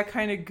 oh, that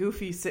kind of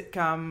goofy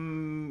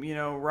sitcom,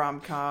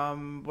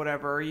 rom-com,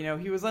 whatever.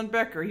 He was on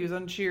Becker, he was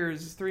on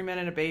Cheers, 3 Men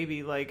and a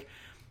Baby. Like,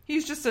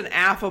 he's just an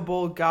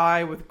affable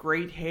guy with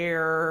great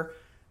hair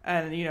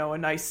and, a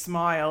nice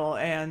smile.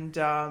 And,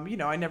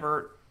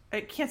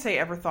 I can't say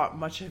I ever thought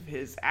much of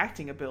his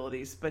acting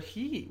abilities, but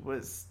he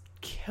was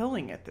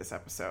killing it this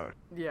episode.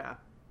 Yeah,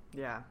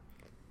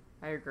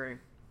 I agree.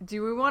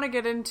 Do we want to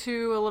get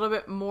into a little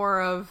bit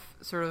more of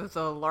sort of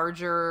the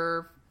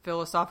larger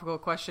philosophical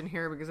question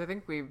here? Because I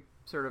think we've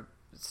sort of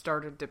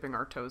started dipping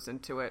our toes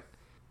into it.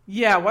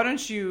 Yeah, why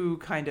don't you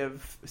kind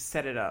of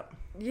set it up?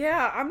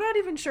 Yeah, I'm not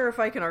even sure if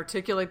I can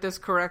articulate this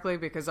correctly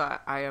because I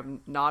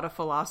am not a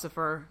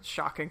philosopher,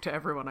 shocking to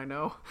everyone I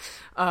know.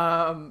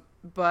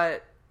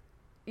 But,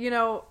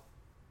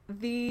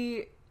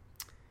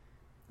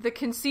 the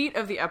conceit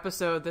of the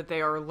episode that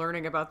they are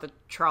learning about the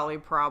trolley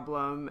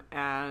problem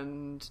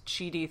and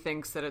Chidi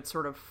thinks that it's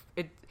sort of,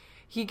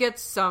 he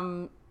gets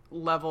some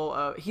level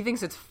of, he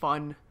thinks it's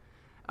fun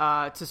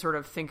to sort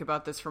of think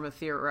about this from a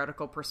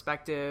theoretical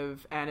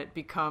perspective, and it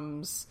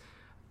becomes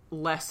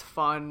less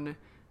fun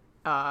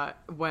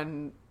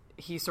when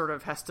he sort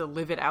of has to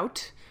live it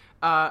out.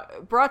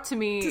 Brought to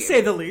me... To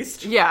say the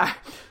least. Yeah.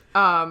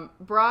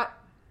 Brought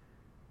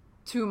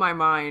to my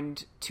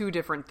mind 2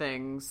 different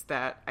things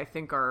that I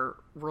think are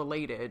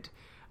related.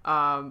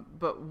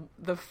 But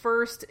the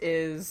first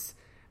is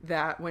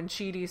that when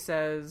Chidi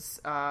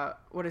says,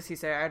 what does he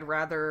say? I'd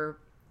rather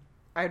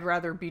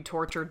be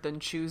tortured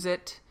than choose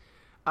it.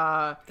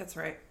 That's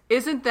right.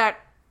 Isn't that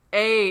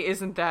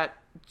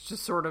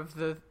just sort of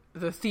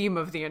the theme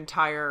of the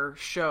entire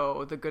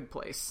show, The Good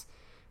Place,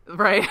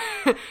 right?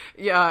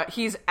 Yeah,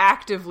 he's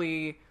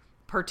actively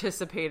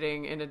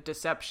participating in a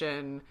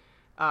deception,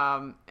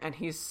 and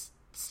he's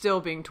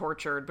still being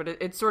tortured, but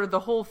it's sort of,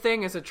 the whole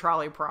thing is a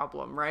trolley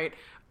problem, right?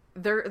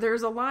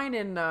 There's a line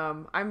in,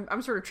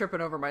 I'm sort of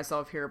tripping over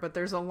myself here, but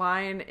there's a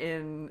line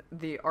in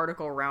the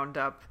article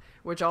roundup,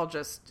 which I'll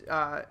just,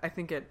 I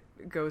think it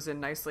goes in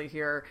nicely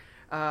here,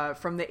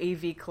 from the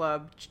AV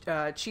Club.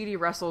 Chidi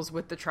wrestles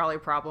with the trolley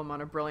problem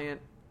on a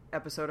brilliant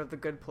episode of The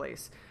Good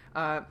Place.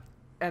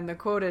 And the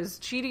quote is,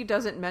 Chidi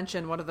doesn't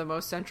mention one of the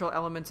most central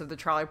elements of the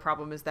trolley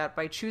problem is that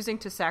by choosing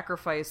to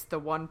sacrifice the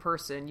one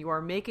person, you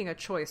are making a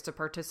choice to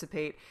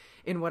participate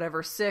in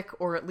whatever sick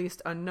or at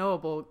least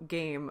unknowable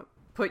game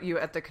put you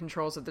at the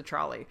controls of the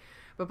trolley.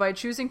 But by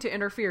choosing to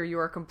interfere, you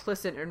are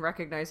complicit in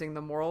recognizing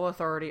the moral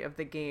authority of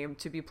the game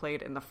to be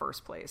played in the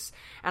first place.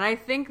 And I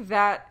think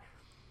that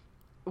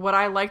what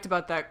I liked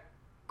about that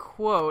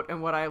quote,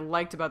 and what I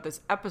liked about this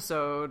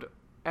episode,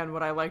 and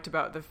what I liked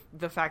about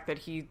the fact that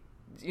he,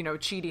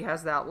 Chidi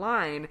has that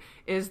line,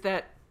 is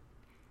that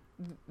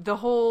the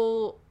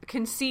whole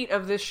conceit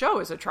of this show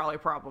is a trolley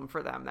problem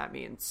for them, that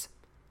means,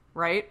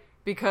 right?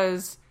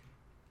 Because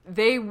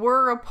they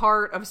were a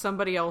part of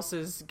somebody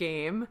else's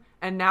game,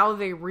 and now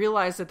they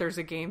realize that there's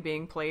a game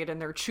being played,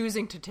 and they're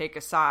choosing to take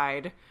a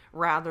side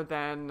rather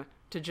than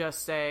to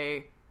just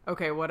say,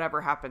 okay,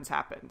 whatever happens,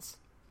 happens,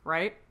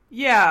 right?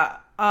 Yeah.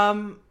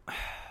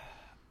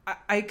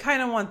 I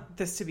kind of want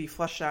this to be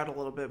fleshed out a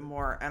little bit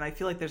more, and I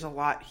feel like there's a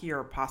lot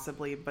here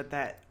possibly, but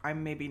that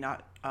I'm maybe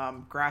not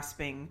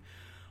grasping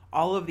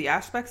all of the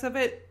aspects of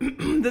it.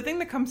 The thing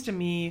that comes to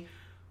me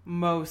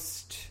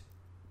most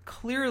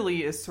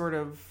clearly is sort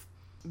of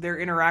their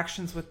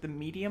interactions with the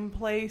medium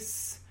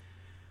place.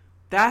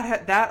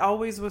 That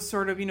always was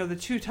sort of, the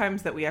 2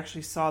 times that we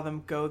actually saw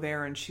them go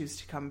there and choose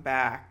to come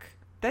back.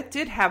 That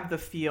did have the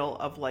feel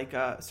of like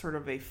a sort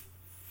of a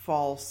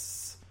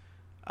false,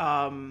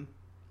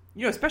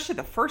 especially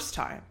the first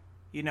time,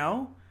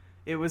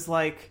 it was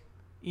like,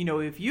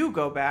 if you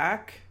go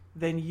back,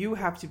 then you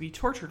have to be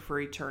tortured for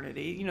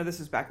eternity. This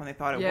is back when they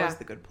thought it was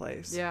the good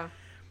place. Yeah.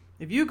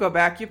 If you go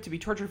back, you have to be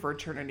tortured for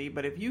eternity.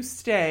 But if you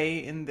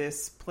stay in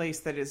this place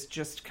that is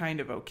just kind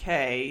of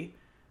okay,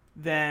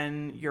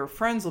 then your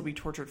friends will be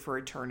tortured for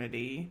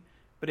eternity.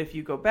 But if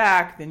you go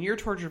back, then you're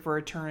tortured for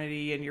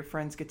eternity and your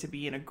friends get to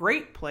be in a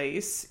great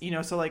place.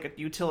 So like a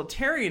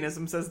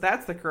utilitarianism says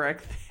that's the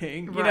correct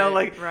thing.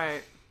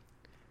 Right.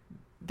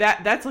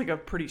 That's like a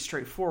pretty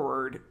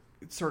straightforward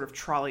sort of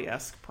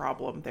trolley-esque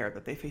problem there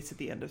that they face at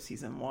the end of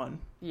season 1.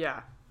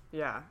 Yeah.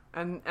 Yeah.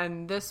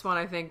 And this one,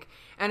 I think,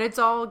 and it's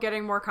all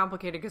getting more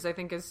complicated because I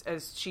think as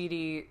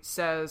Chidi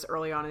says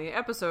early on in the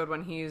episode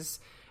when he's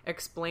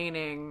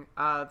explaining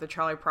the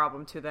trolley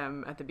problem to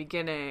them at the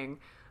beginning,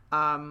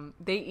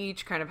 they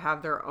each kind of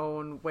have their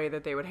own way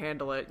that they would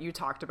handle it. You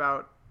talked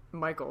about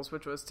Michael's,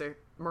 which was to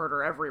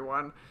murder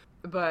everyone.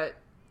 But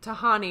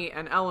Tahani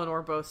and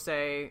Eleanor both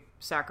say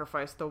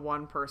sacrifice the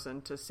one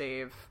person to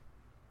save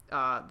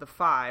the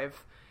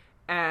 5.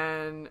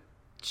 And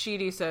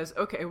Chidi says,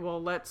 okay,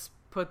 well, let's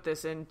put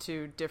this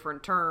into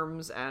different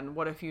terms, and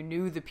what if you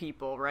knew the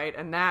people, right?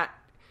 And that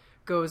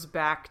goes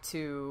back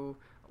to,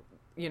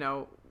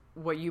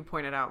 what you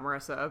pointed out,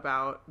 Marissa,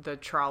 about the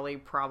trolley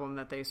problem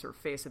that they sort of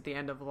face at the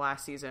end of the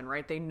last season,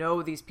 right? They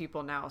know these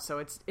people now, so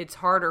it's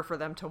harder for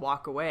them to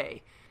walk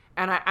away.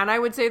 And I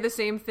would say the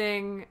same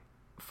thing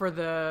for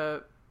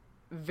the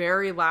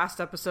very last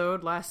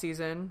episode last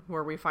season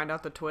where we find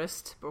out the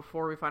twist,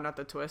 before we find out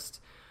the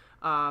twist.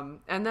 And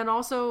then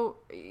also,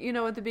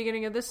 at the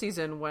beginning of this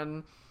season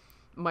when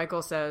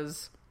Michael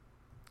says,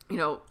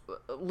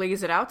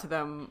 lays it out to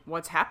them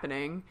what's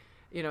happening,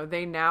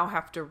 they now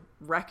have to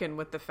reckon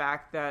with the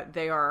fact that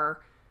they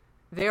are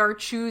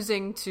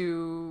choosing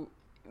to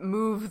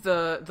move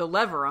the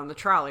lever on the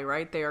trolley,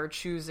 right? They are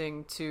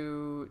choosing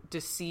to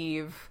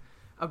deceive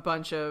a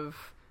bunch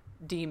of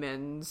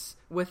demons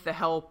with the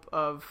help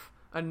of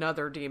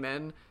another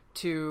demon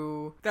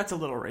to... That's a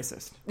little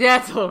racist. Yeah,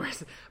 it's a little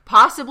racist.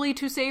 Possibly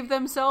to save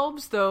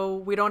themselves, though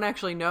we don't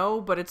actually know,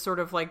 but it's sort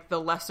of like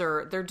the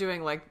lesser... They're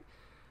doing like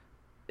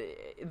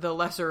the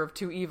lesser of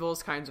 2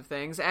 evils kinds of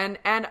things. And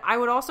I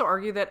would also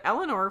argue that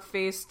Eleanor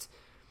faced...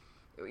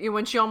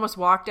 When she almost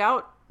walked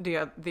out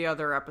the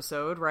other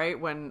episode, right?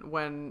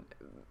 When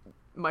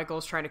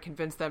Michael's trying to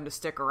convince them to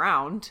stick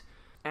around...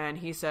 And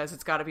he says,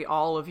 it's got to be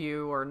all of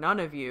you or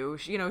none of you.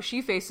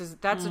 She faces,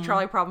 that's a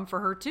trolley problem for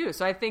her too.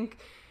 So I think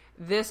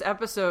this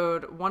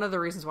episode, one of the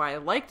reasons why I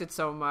liked it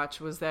so much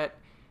was that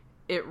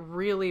it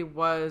really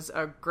was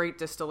a great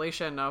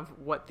distillation of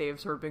what they've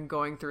sort of been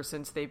going through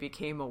since they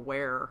became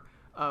aware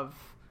of,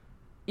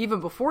 even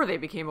before they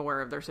became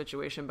aware of their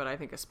situation, but I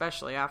think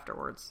especially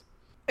afterwards.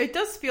 It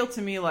does feel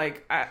to me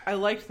like, I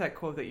liked that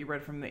quote that you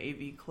read from the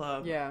AV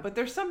Club. Yeah. But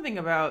there's something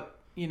about,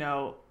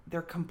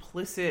 they're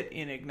complicit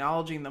in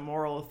acknowledging the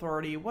moral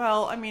authority.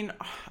 Well, I mean,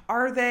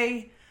 are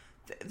they?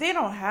 They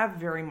don't have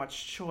very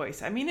much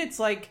choice. I mean, it's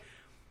like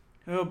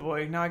Oh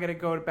boy, now I gotta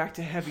go back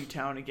to Heavy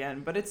Town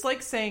again. But it's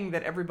like saying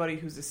that everybody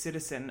who's a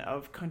citizen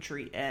of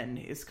Country N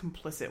is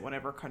complicit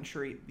whenever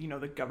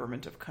the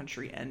government of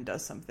Country N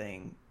does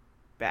something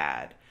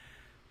bad.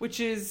 Which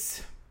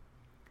is,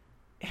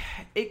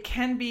 it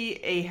can be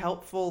a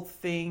helpful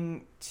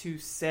thing to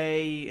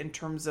say in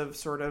terms of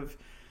sort of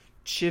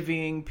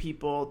chivying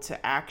people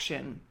to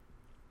action.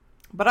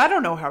 But I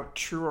don't know how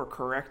true or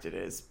correct it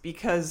is,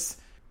 because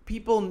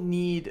people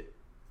need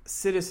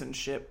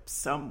citizenship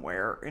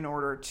somewhere in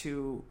order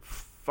to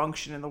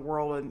function in the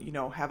world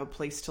and, have a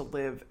place to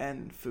live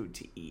and food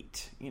to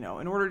eat. In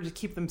order to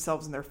keep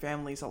themselves and their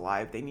families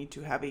alive, they need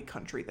to have a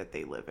country that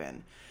they live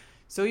in.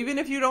 So even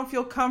if you don't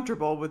feel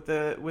comfortable with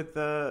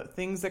the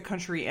things that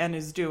Country N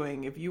is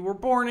doing, if you were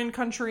born in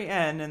Country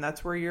N and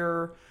that's where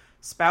your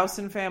spouse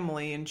and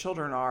family and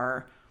children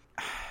are,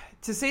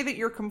 to say that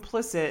you're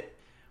complicit,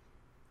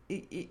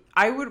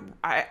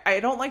 I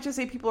don't like to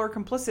say people are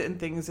complicit in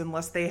things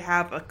unless they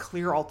have a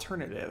clear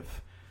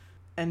alternative.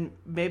 And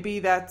maybe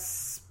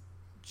that's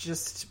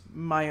just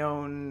my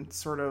own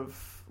sort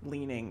of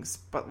leanings,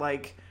 but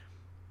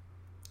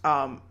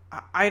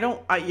I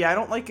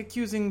don't like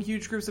accusing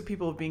huge groups of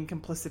people of being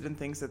complicit in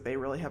things that they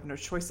really have no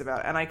choice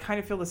about. And I kind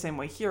of feel the same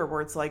way here,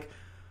 where it's like,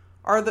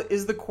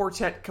 is the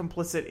quartet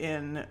complicit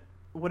in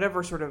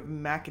whatever sort of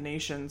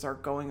machinations are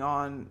going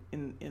on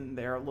in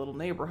their little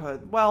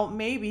neighborhood? Well,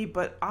 maybe,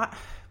 but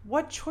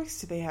what choice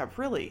do they have,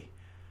 really?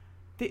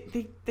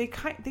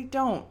 They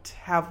don't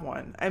have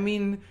one. I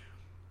mean,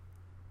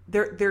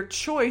 their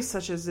choice,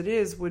 such as it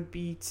is, would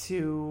be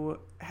to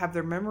have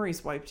their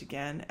memories wiped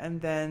again,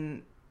 and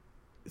then,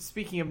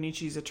 speaking of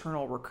Nietzsche's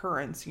eternal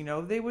recurrence,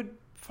 they would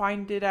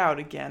find it out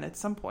again at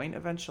some point.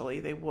 Eventually,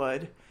 they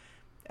would,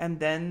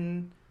 and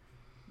then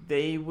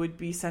they would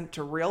be sent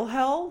to real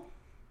hell.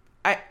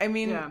 I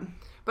mean, yeah.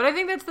 But I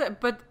think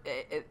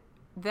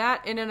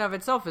that in and of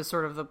itself is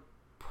sort of the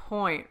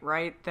point,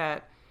 right?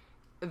 That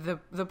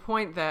the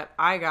point that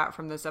I got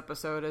from this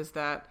episode is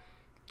that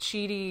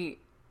Chidi,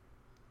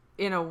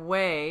 in a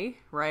way,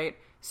 right,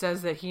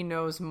 says that he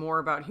knows more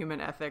about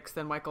human ethics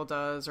than Michael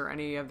does or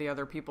any of the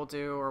other people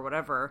do or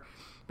whatever.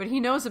 But he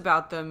knows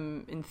about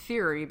them in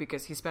theory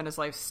because he spent his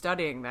life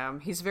studying them.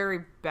 He's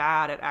very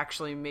bad at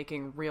actually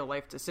making real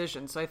life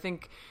decisions. So I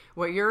think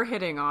what you're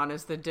hitting on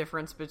is the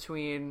difference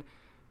between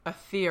a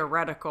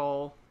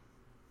theoretical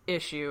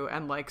issue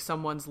and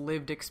someone's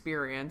lived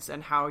experience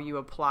and how you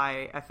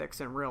apply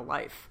ethics in real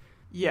life.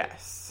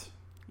 Yes.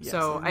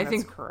 So I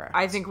think correct.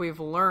 I think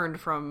we've learned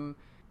from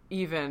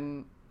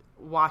even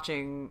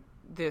watching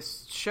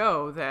this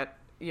show that,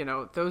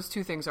 those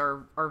two things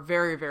are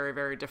very, very,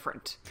 very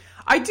different.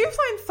 I do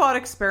find thought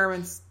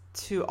experiments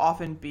to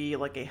often be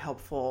a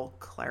helpful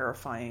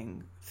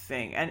clarifying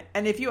thing.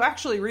 And if you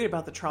actually read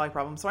about the trolley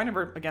problem, so I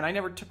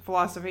never took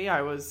philosophy.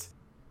 I was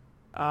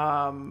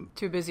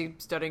too busy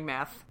studying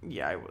math.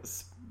 Yeah, I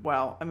was.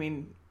 Well, I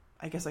mean,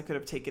 I guess I could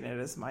have taken it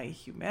as my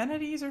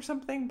humanities or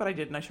something, but I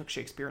didn't. I took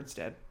Shakespeare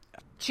instead.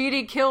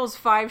 Chidi kills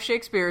 5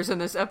 Shakespeares in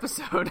this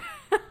episode.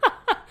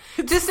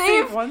 To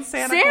save one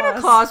Santa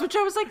Claus, which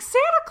I was like,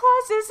 Santa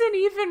Claus isn't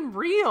even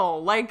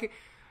real. I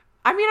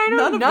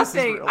know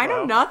nothing. I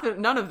know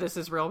nothing. None of this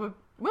is real. But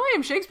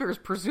William Shakespeare is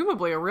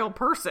presumably a real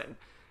person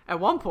at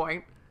one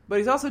point. But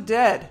he's also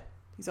dead.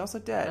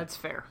 That's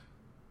fair.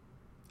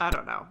 I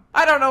don't know.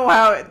 I don't know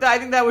how. I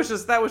think that was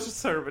just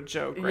sort of a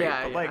joke, right?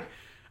 Yeah. But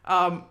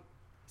yeah.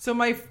 So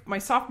my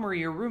sophomore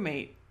year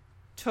roommate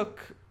took.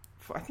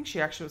 I think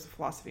she actually was a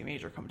philosophy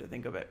major, come to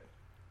think of it.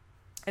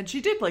 And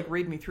she did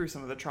read me through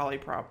some of the trolley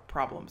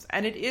problems.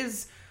 And it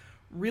is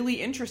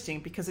really interesting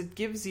because it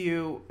gives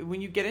you,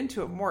 when you get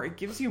into it more, it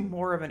gives you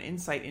more of an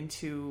insight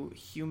into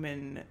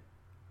human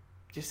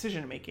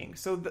decision making.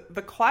 So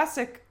the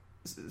classic,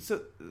 so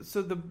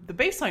the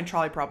baseline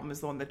trolley problem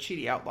is the one that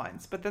Chidi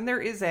outlines. But then there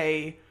is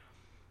a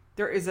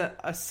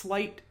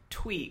slight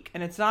tweak,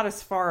 and it's not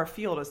as far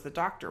afield as the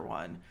doctor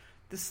one.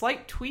 The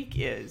slight tweak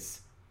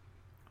is,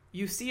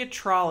 you see a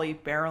trolley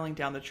barreling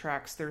down the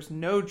tracks. There's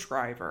no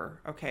driver.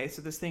 Okay,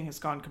 so this thing has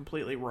gone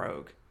completely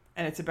rogue.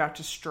 And it's about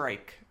to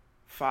strike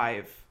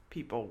 5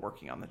 people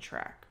working on the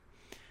track.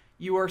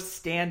 You are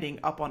standing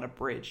up on a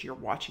bridge. You're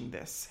watching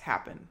this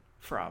happen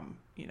from,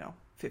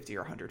 50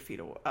 or 100 feet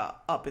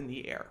up in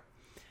the air.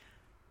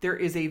 There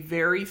is a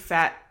very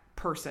fat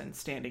person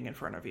standing in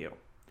front of you.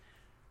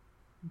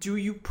 Do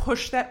you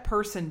push that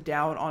person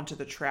down onto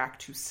the track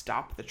to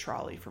stop the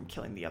trolley from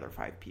killing the other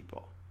 5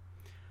 people?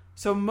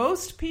 So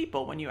most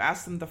people, when you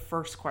ask them the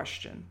first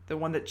question, the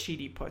one that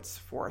Chidi puts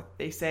forth,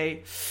 they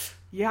say,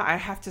 yeah, I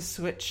have to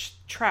switch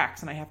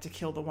tracks and I have to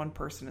kill the one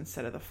person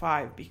instead of the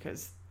 5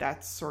 because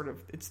that's sort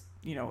of,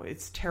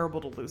 it's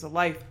terrible to lose a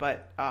life,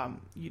 but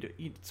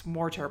it's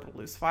more terrible to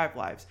lose 5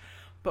 lives.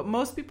 But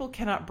most people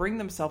cannot bring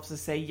themselves to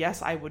say,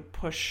 yes, I would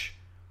push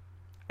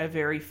a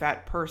very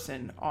fat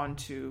person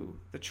onto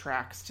the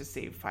tracks to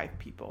save 5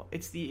 people.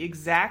 It's the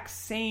exact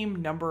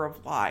same number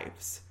of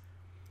lives.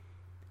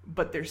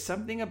 But there's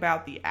something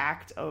about the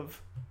act of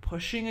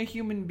pushing a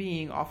human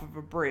being off of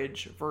a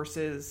bridge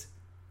versus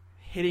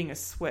hitting a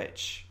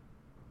switch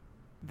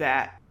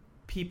that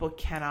people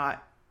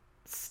cannot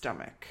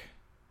stomach.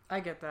 I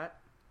get that.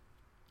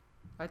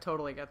 I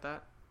totally get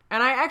that.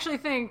 And I actually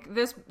think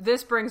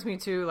this brings me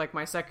to like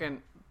my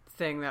second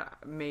thing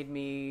that made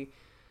me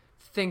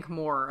think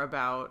more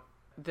about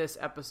this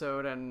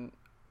episode and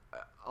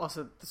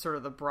also sort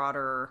of the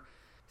broader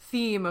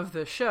theme of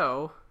the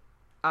show,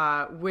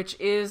 which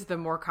is the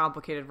more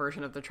complicated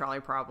version of the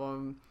trolley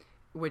problem,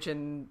 which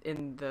in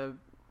the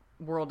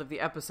world of the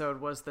episode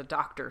was the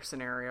doctor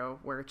scenario,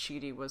 where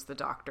Chidi was the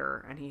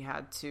doctor and he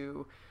had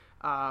to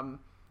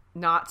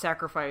not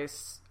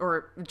sacrifice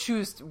or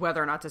choose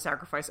whether or not to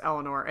sacrifice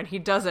Eleanor, and he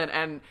doesn't.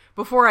 And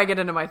before I get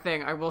into my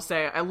thing, I will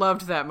say I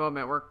loved that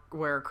moment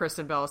where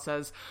Kristen Bell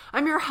says,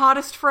 "I'm your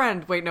hottest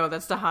friend." Wait, no,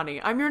 that's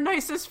Tahani. "I'm your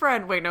nicest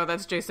friend." Wait, no,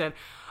 that's Jason.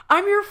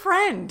 "I'm your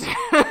friend."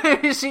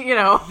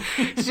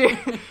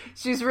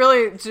 She's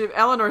really,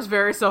 Eleanor's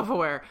very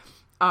self-aware.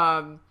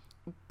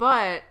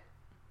 But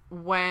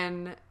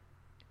when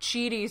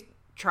Chidi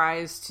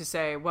tries to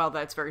say, well,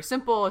 that's very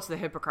simple, it's the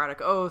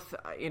Hippocratic Oath,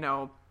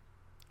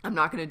 I'm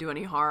not going to do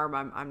any harm,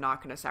 I'm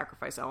not going to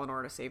sacrifice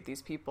Eleanor to save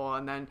these people.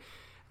 And then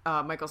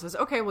Michael says,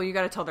 okay, well, you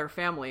got to tell their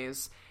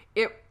families.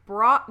 It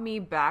brought me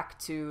back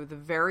to the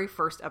very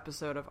first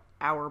episode of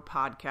our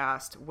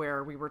podcast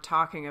where we were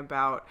talking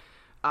about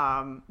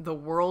the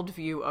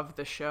worldview of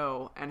the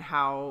show, and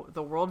how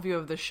the worldview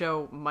of the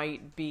show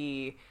might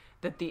be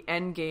that the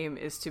end game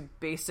is to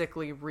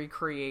basically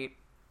recreate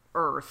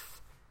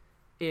Earth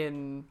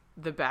in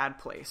the bad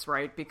place,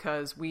 right?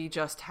 Because we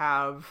just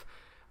have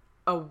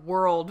a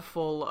world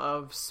full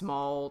of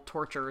small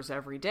tortures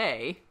every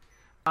day.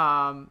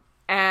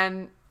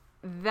 And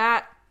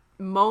that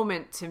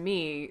moment, to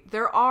me,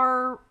 there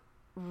are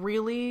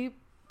really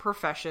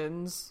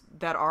professions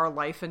that are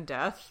life and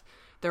death.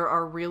 There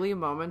are really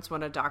moments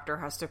when a doctor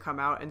has to come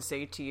out and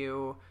say to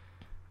you,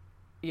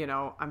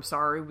 I'm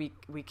sorry,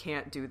 we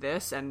can't do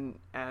this,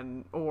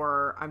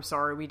 or I'm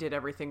sorry, we did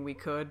everything we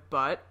could,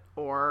 but,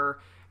 or,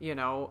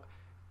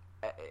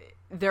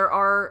 there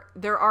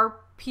are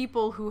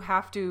people who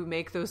have to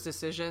make those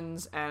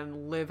decisions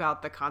and live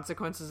out the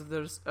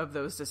consequences of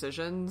those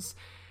decisions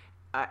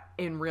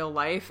in real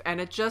life.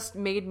 And it just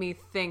made me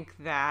think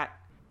that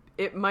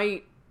it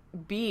might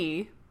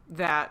be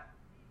that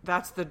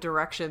that's the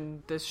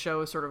direction this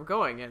show is sort of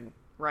going in,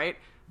 right?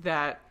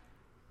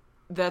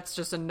 That's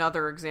just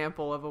another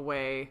example of a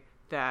way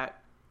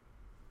that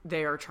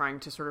they are trying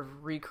to sort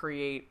of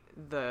recreate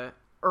the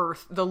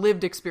Earth, the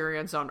lived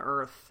experience on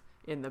Earth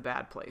in the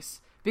bad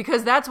place.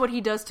 Because that's what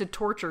he does to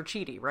torture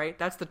Chidi, right?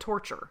 That's the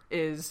torture,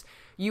 is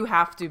you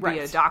have to be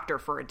a doctor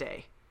for a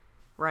day,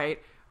 right?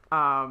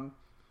 And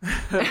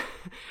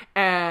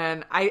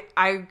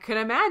I can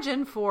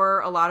imagine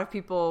for a lot of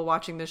people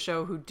watching this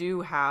show who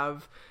do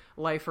have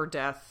life or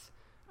death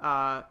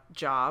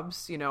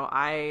jobs,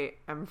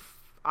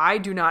 I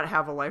do not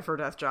have a life or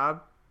death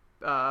job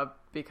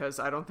because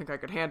I don't think I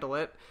could handle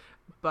it.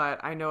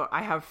 But I know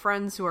I have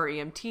friends who are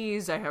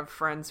EMTs. I have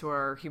friends who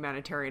are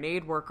humanitarian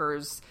aid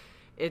workers.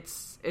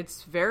 It's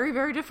very,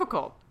 very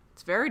difficult.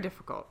 It's very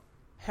difficult.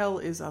 Hell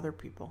is other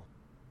people.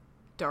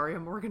 Daria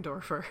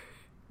Morgendorfer.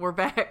 We're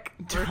back.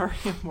 Daria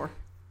Morgendorfer.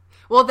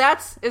 Well,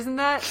 isn't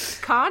that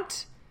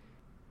Kant?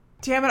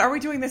 Damn it, are we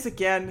doing this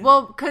again?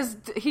 Well, because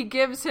he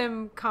gives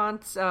him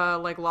Kant's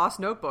lost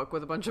notebook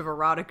with a bunch of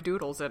erotic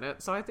doodles in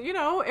it. So I think,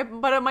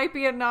 but it might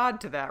be a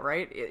nod to that,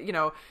 right?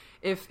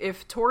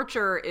 If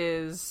torture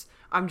is,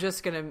 I'm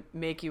just going to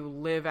make you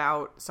live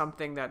out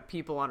something that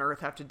people on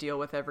Earth have to deal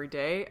with every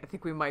day, I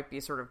think we might be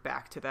sort of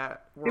back to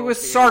that world. It was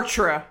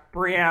Sartre,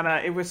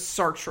 Brianna. It was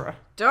Sartre.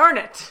 Darn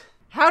it.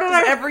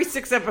 Every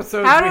 6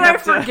 episodes. How did I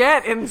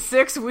forget in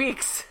 6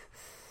 weeks?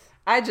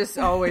 I just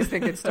always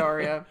think it's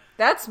Daria.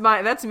 That's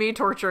me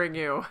torturing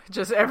you.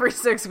 Just every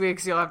 6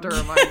 weeks you'll have to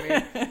remind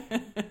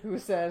me who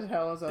said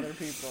hell is other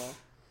people.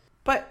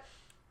 But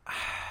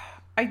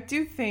I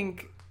do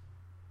think...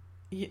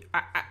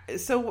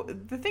 So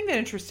the thing that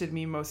interested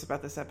me most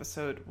about this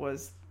episode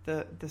was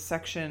the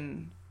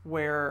section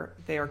where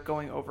they are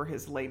going over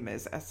his Les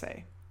Mis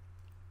essay.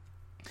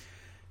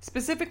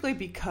 Specifically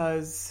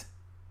because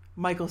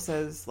Michael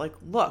says,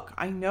 look,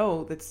 I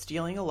know that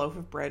stealing a loaf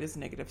of bread is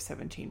negative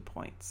 17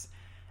 points.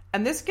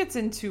 And this gets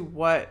into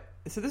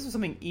so this was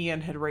something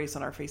Ian had raised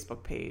on our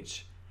Facebook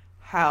page.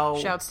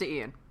 Shouts to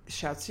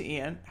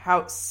Ian.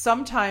 How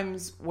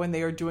sometimes when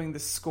they are doing the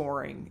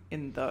scoring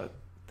in the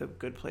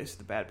good place,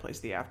 the bad place,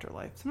 the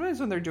afterlife, sometimes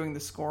when they're doing the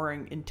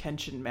scoring,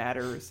 intention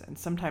matters, and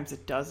sometimes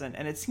it doesn't.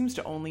 And it seems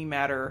to only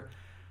matter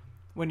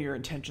when your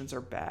intentions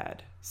are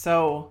bad.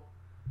 So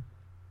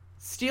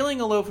stealing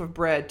a loaf of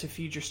bread to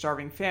feed your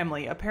starving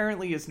family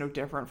apparently is no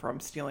different from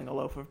stealing a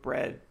loaf of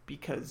bread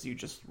because you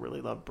just really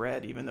love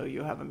bread, even though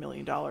you have $1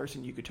 million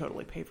and you could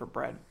totally pay for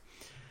bread.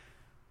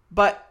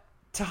 But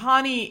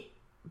Tahani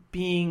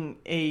being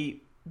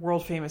a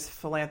world famous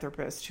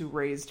philanthropist who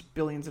raised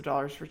billions of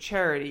dollars for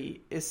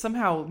charity is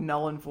somehow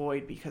null and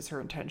void because her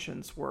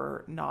intentions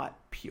were not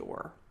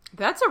pure.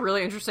 That's a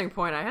really interesting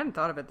point. I hadn't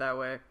thought of it that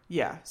way.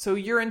 Yeah. So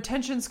your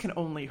intentions can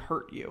only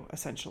hurt you,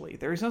 essentially.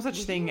 There is no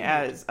such thing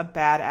as a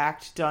bad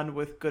act done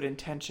with good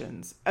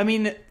intentions. I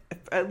mean,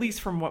 at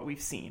least from what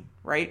we've seen,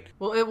 right?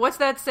 Well, what's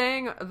that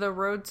saying? The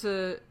road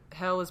to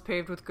hell is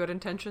paved with good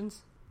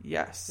intentions?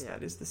 Yes,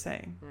 that is the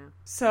saying. Yeah.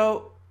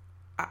 So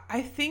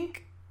I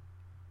think,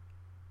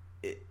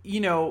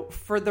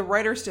 for the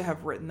writers to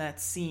have written that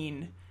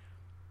scene,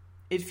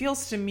 it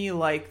feels to me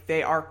like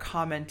they are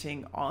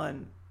commenting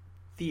on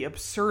the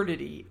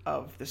absurdity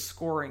of the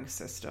scoring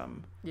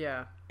system.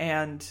 Yeah.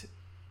 And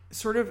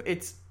sort of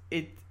it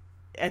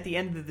at the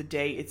end of the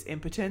day, it's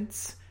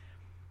impotence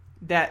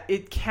that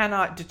it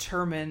cannot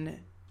determine.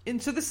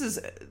 And so this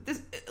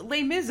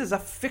Les Mis is a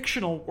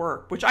fictional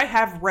work, which I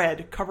have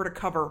read cover to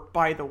cover,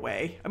 by the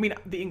way. I mean,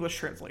 the English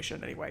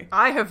translation anyway.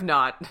 I have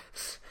not.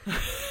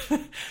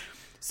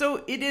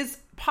 So it is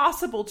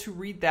possible to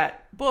read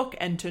that book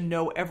and to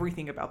know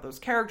everything about those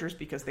characters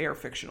because they are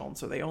fictional, and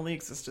so they only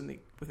exist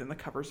within the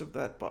covers of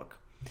that book.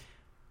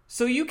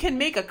 So you can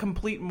make a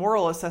complete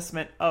moral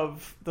assessment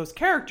of those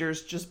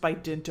characters just by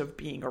dint of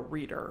being a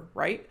reader,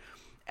 right?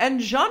 And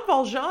Jean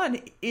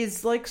Valjean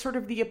is like sort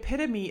of the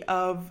epitome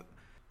of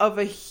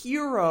a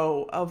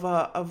hero, of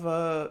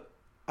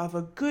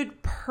a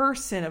good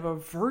person, of a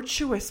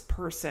virtuous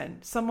person,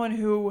 someone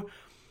who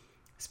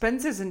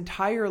spends his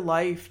entire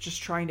life just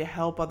trying to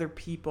help other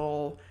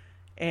people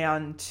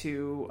and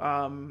to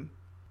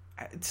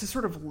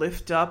sort of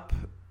lift up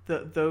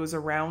those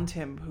around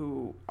him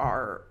who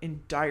are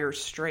in dire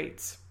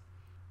straits.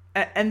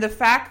 And the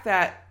fact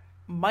that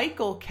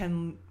Michael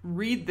can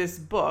read this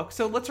book,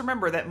 so let's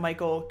remember that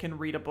Michael can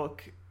read a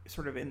book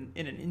sort of in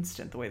an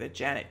instant the way that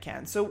Janet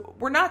can. So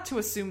we're not to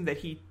assume that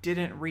he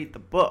didn't read the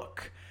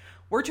book.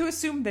 We're to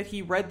assume that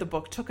he read the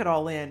book, took it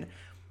all in,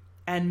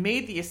 and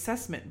made the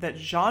assessment that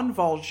Jean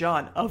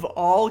Valjean, of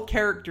all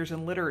characters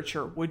in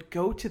literature, would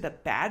go to the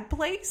bad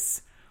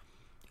place.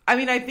 I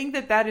mean, I think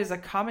that is a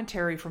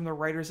commentary from the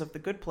writers of The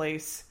Good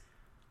Place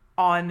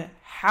on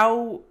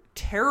how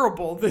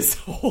terrible this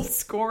whole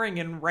scoring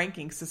and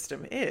ranking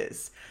system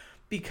is.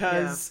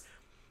 Because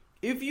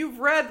if you've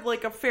read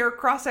like a fair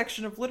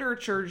cross-section of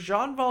literature,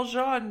 Jean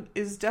Valjean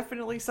is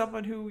definitely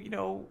someone who,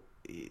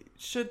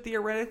 should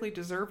theoretically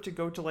deserve to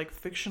go to like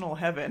fictional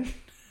heaven.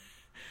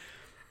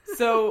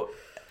 So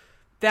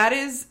that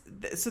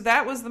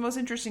was the most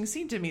interesting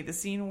scene to me. The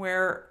scene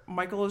where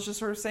Michael is just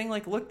sort of saying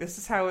like, look, this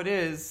is how it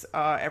is.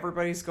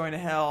 Everybody's going to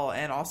hell.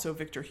 And also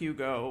Victor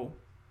Hugo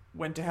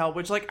went to hell,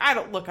 which like, I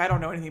don't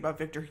know anything about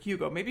Victor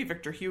Hugo. Maybe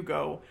Victor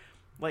Hugo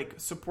like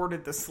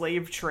supported the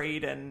slave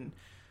trade and,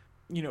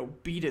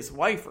 beat his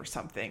wife or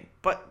something.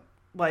 But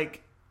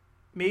like,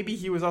 maybe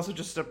he was also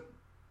just a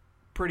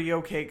pretty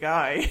okay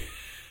guy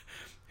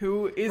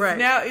who is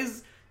now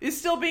is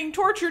still being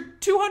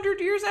tortured 200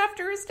 years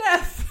after his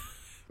death.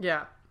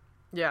 Yeah.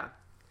 Yeah.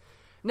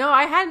 No,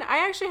 I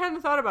actually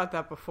hadn't thought about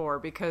that before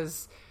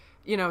because,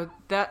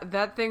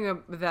 that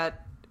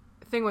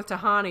thing with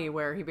Tahani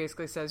where he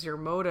basically says your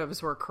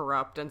motives were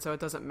corrupt and so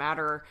it doesn't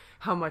matter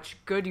how much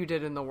good you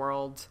did in the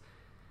world.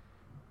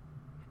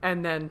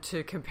 And then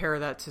to compare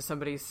that to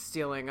somebody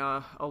stealing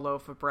a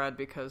loaf of bread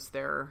because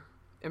they're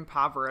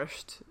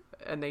impoverished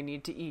and they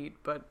need to eat,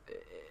 but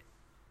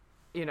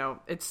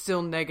it's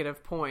still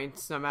negative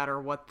points no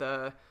matter what,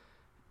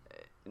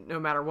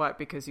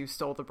 because you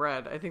stole the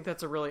bread. I think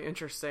that's a really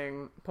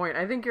interesting point.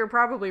 I think you're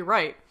probably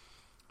right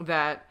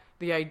that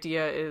the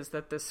idea is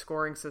that this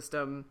scoring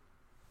system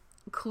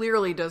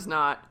clearly does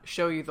not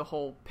show you the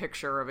whole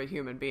picture of a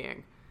human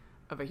being,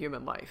 of a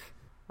human life,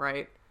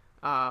 right?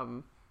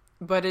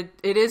 But it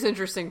is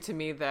interesting to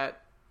me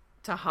that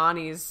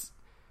Tahani's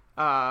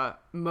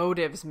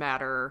motives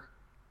matter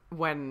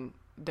when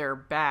they're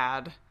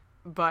bad,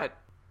 but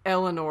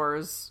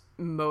Eleanor's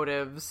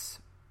motives,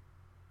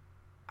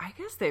 I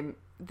guess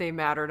they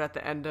mattered at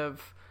the end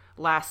of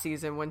last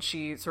season when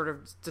she sort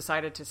of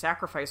decided to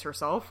sacrifice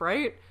herself,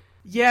 right?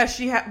 Yeah,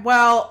 she had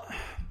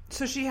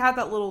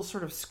that little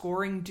sort of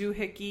scoring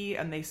doohickey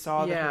and they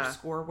saw that her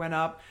score went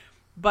up.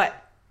 But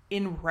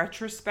in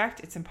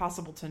retrospect, it's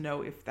impossible to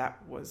know if that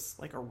was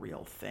like a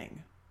real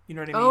thing. You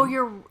know what I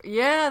mean?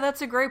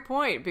 That's a great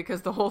point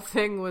because the whole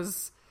thing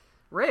was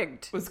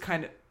rigged. Was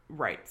kind of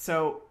right.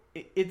 So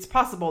it's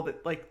possible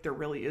that like there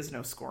really is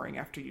no scoring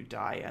after you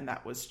die, and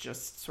that was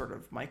just sort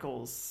of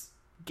Michael's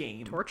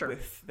game. Torture.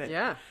 With that.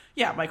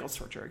 Yeah, Michael's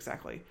torture,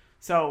 exactly.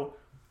 So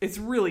it's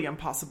really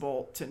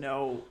impossible to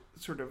know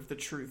sort of the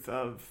truth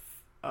of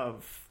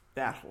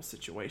that whole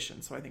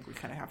situation. So I think we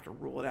kind of have to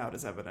rule it out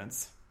as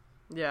evidence.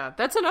 Yeah,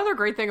 that's another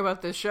great thing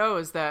about this show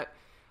is that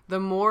the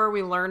more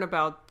we learn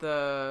about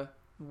the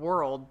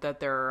world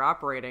that they're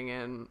operating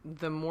in,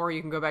 the more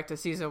you can go back to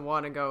season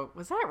 1 and go,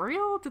 was that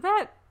real? Did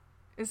that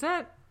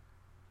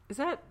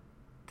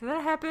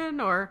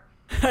happen? Or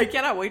I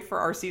cannot wait for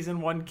our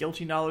season 1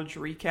 Guilty Knowledge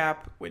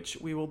recap, which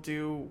we will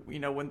do,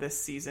 when this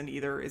season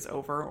either is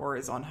over or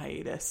is on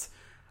hiatus.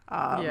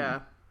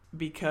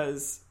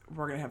 because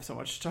we're going to have so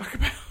much to talk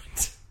about.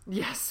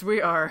 Yes,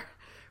 we are.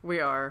 We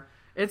are.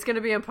 It's going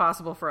to be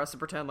impossible for us to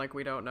pretend like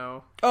we don't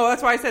know. Oh,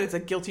 that's why I said it's a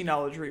guilty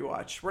knowledge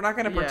rewatch. We're not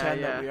going to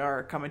pretend that we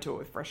are coming to it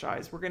with fresh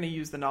eyes. We're going to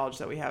use the knowledge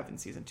that we have in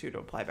season 2 to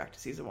apply back to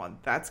season 1.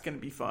 That's going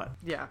to be fun.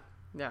 Yeah.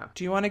 Yeah.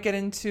 Do you want to get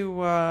into,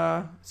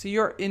 so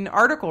you're in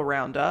article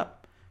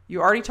roundup.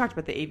 You already talked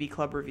about the AV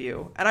Club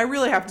review. And I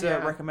really have to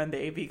recommend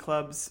the AV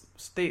Clubs.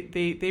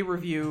 They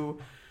review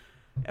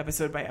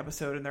episode by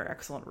episode, and they're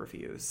excellent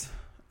reviews.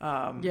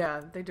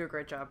 Yeah, they do a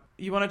great job.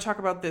 You want to talk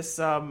about this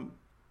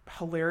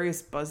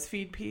hilarious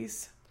BuzzFeed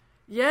piece?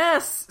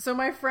 Yes. So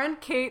my friend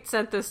Kate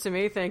sent this to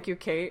me. Thank you,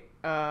 Kate.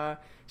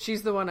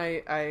 She's the one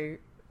I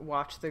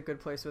watch The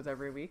Good Place with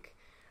every week.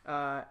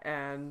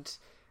 And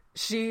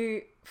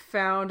she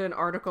found an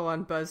article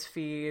on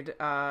BuzzFeed.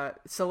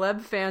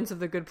 Celeb fans of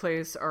The Good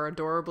Place are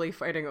adorably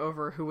fighting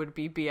over who would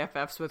be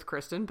BFFs with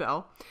Kristen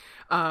Bell.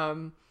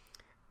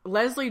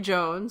 Leslie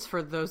Jones,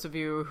 for those of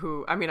you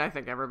who, I mean, I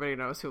think everybody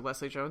knows who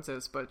Leslie Jones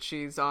is, but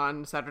she's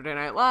on Saturday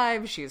Night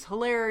Live. She's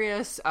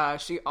hilarious.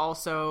 She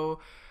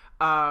also,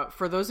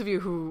 for those of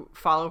you who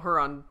follow her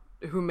on,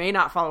 who may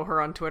not follow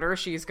her on Twitter,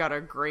 she's got a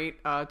great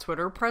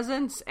Twitter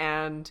presence,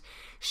 and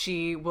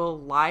she will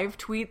live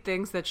tweet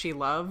things that she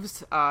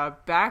loves.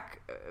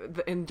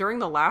 During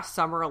the last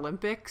Summer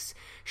Olympics,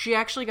 she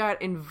actually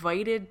got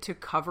invited to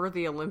cover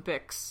the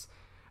Olympics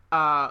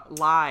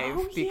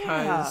live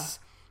because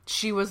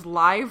she was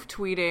live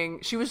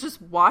tweeting. She was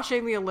just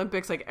watching the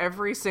Olympics, like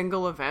every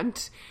single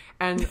event,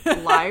 and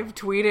live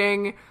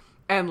tweeting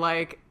and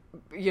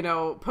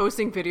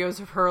posting videos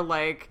of her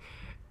like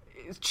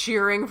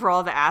cheering for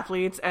all the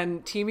athletes.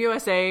 And Team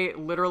USA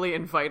literally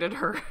invited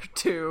her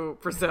to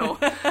Brazil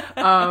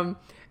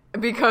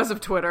because of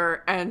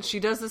Twitter. And she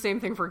does the same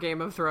thing for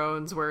Game of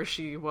Thrones, where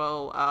she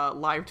will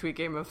live tweet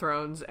Game of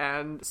Thrones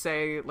and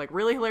say like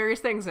really hilarious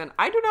things. And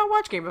I do not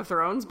watch Game of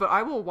Thrones, but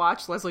I will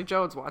watch Leslie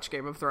Jones watch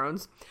Game of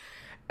Thrones.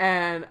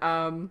 And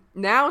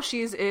now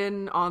she's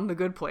in on The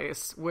Good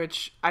Place,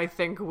 which I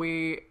think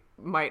we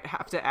might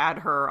have to add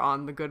her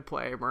on The Good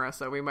Play,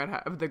 Marissa. We might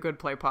have The Good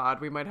Play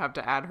pod. We might have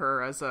to add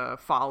her as a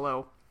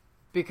follow,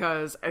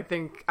 because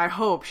I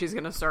hope she's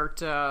going to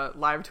start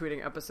live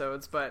tweeting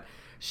episodes. But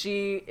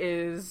she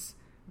is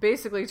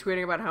basically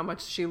tweeting about how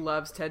much she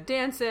loves Ted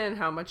Danson,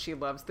 how much she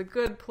loves The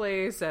Good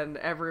Place, and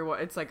everyone.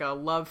 It's like a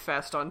love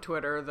fest on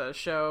Twitter. The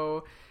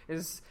show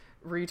is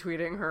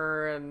retweeting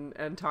her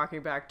and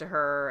talking back to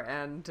her,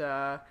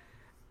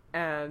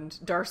 and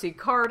Darcy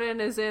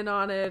Carden is in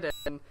on it,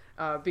 and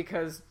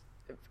because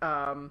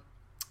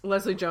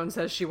Leslie Jones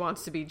says she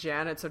wants to be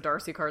Janet, so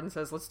Darcy Carden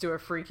says let's do a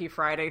Freaky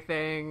Friday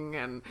thing,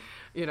 and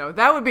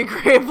that would be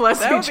great if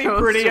Leslie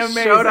Jones just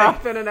showed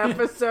up in an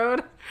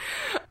episode.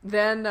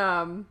 Then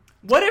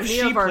what if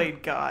she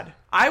played God?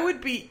 I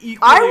would be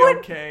equally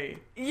okay.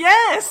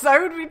 Yes, I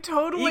would be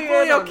totally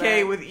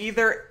okay with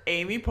either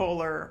Amy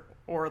Poehler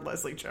or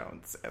Leslie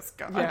Jones as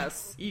God.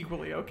 Yes.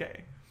 Equally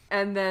okay.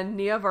 And then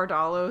Nia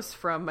Vardalos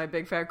from My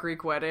Big Fat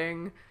Greek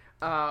Wedding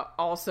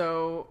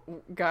also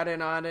got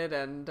in on it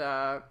and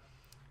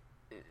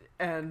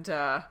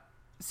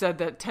said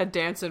that Ted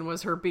Danson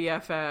was her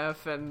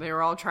BFF, and they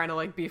were all trying to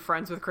like be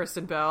friends with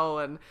Kristen Bell.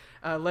 And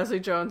Leslie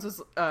Jones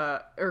was,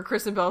 or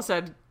Kristen Bell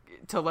said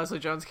to Leslie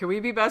Jones, "Can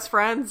we be best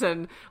friends?"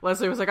 And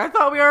Leslie was like, "I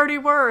thought we already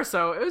were."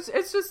 So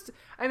it's just,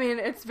 I mean,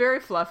 it's very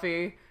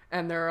fluffy.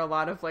 And there are a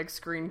lot of like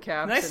screen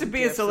caps. Nice to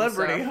be a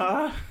celebrity,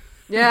 huh?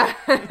 Yeah,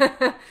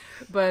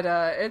 but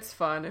it's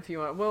fun if you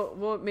want.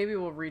 We'll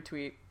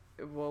retweet.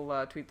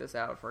 We'll tweet this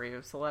out for you.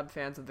 Celeb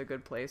fans of The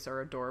Good Place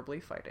are adorably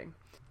fighting.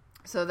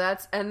 So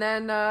that's, and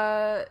then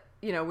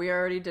we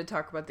already did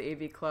talk about the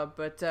AV Club,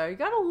 but you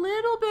got a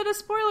little bit of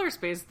spoiler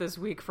space this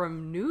week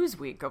from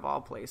Newsweek of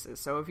all places.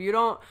 So if you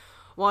don't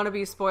want to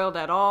be spoiled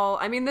at all,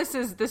 I mean, this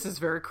is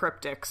very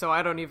cryptic, so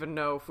I don't even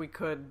know if we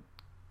could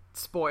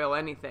spoil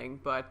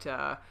anything, but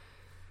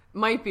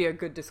might be a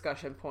good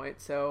discussion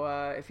point.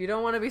 So if you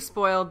don't want to be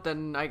spoiled,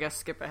 then I guess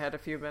skip ahead a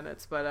few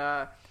minutes.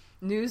 But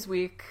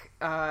Newsweek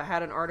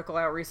had an article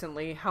out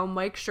recently, how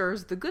Mike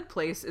Schur's The Good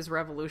Place is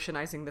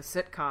revolutionizing the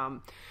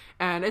sitcom.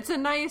 And it's a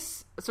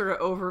nice sort of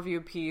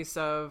overview piece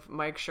of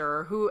Mike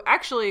Schur, who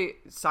actually,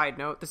 side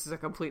note, this is a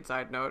complete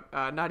side note,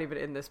 not even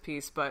in this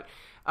piece, but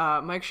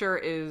Mike Schur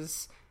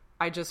is,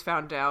 I just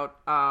found out,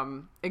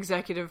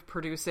 executive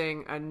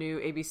producing a new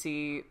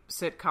ABC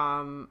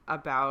sitcom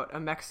about a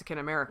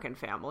Mexican-American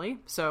family.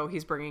 So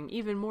he's bringing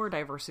even more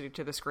diversity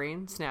to the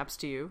screen. Snaps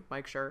to you,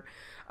 Mike Schur.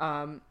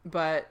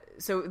 But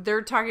so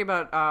they're talking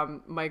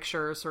about Mike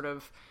Schur, sort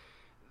of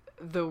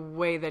the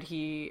way that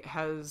he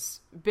has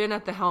been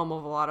at the helm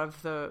of a lot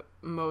of the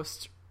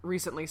most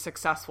recently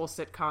successful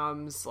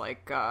sitcoms,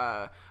 like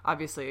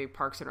obviously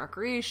Parks and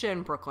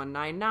Recreation, Brooklyn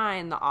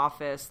Nine-Nine, The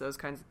Office, those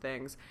kinds of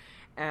things.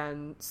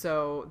 And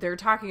so they're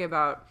talking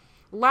about,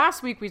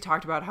 last week we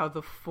talked about how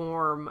the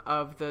form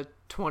of the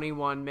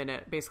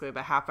 21-minute, basically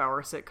the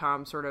half-hour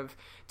sitcom, sort of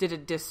did a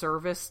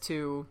disservice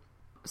to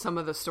some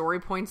of the story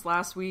points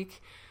last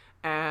week.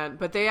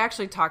 But they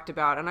actually talked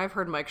about, and I've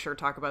heard Mike Schur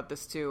talk about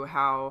this too,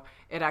 how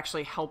it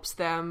actually helps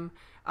them.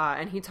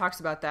 And he talks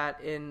about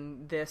that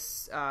in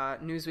this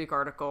Newsweek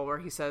article where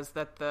he says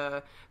that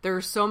there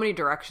are so many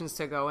directions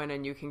to go in,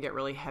 and you can get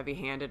really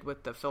heavy-handed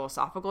with the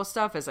philosophical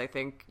stuff, as I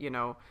think,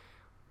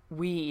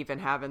 we even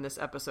have in this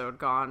episode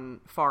gone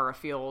far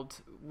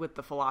afield with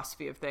the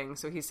philosophy of things.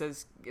 So he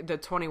says the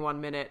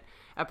 21-minute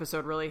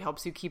episode really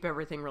helps you keep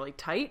everything really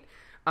tight.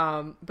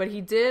 But he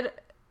did,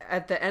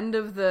 at the end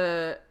of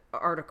the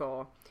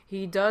article,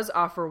 he does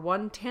offer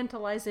one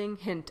tantalizing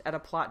hint at a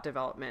plot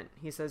development.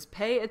 He says,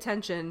 pay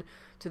attention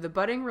to the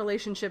budding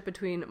relationship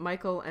between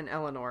Michael and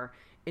Eleanor.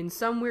 In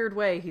some weird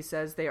way, he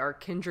says, they are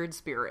kindred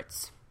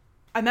spirits.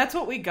 And that's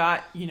what we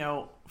got,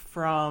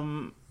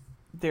 from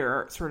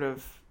their sort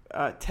of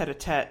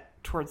tete-a-tete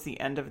towards the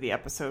end of the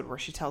episode, where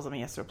she tells him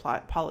he has to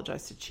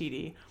apologize to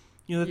Chidi.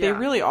 That they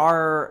really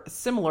are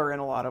similar in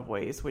a lot of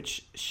ways,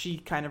 which she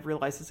kind of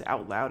realizes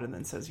out loud and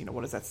then says,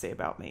 what does that say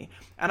about me?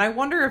 And I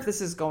wonder if this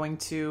is going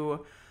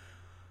to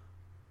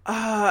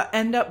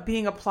end up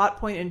being a plot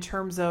point in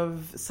terms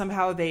of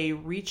somehow they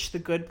reach the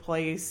good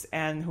place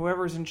and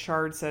whoever's in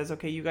charge says,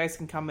 okay, you guys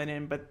can come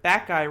in, but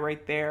that guy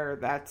right there,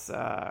 that's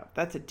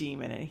a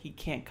demon and he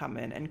can't come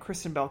in. And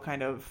Kristen Bell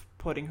kind of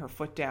putting her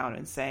foot down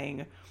and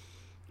saying,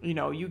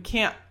 you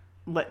can't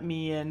let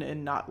me in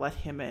and not let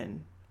him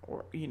in,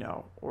 or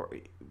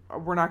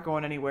we're not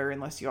going anywhere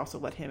unless you also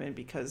let him in,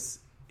 because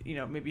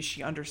maybe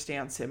she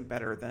understands him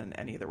better than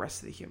any of the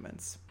rest of the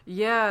humans.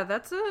 Yeah,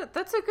 that's a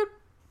good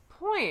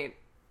point.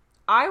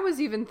 I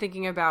was even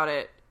thinking about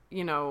it,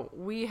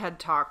 we had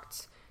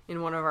talked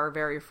in one of our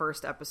very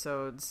first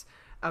episodes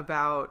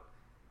about,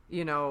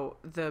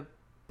 the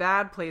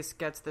bad place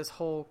gets this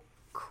whole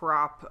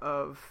crop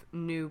of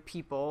new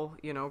people,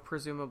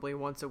 presumably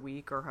once a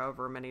week or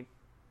however many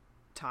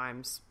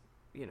times,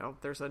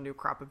 there's a new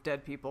crop of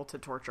dead people to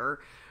torture.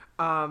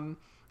 And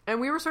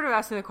we were sort of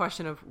asking the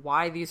question of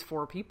why these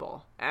 4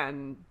 people,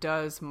 and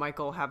does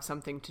Michael have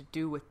something to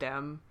do with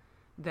them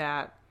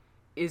that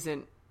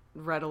isn't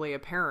readily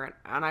apparent?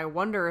 And I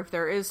wonder if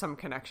there is some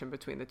connection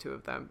between the two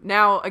of them.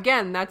 Now,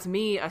 again, that's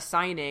me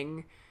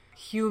assigning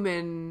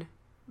human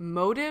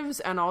motives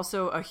and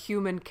also a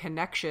human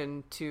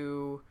connection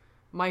to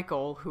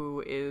Michael,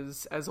 who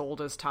is as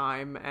old as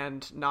time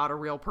and not a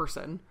real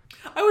person.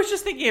 I was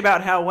just thinking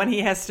about how when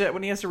he has to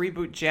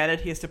reboot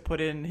Janet, he has to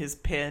put in his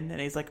PIN, and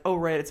he's like, "Oh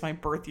right, it's my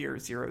birth year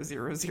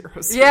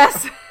 0000."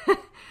 Yes.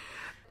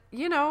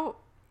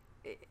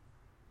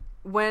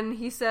 When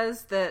he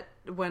says that,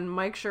 when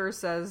Mike Schur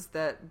says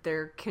that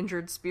they're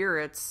kindred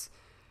spirits,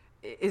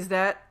 is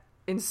that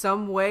in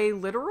some way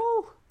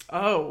literal?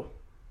 Oh,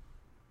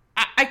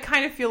 I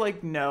kind of feel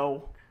like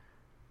no,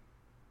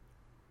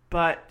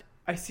 but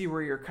I see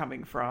where you're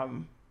coming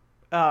from.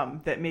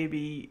 That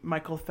maybe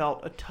Michael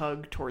felt a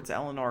tug towards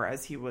Eleanor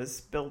as he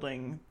was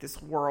building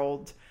this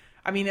world.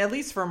 I mean, at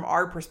least from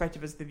our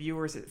perspective as the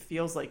viewers, it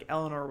feels like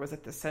Eleanor was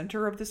at the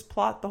center of this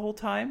plot the whole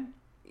time.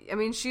 I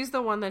mean, she's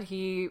the one that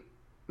he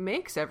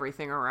makes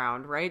everything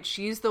around, right?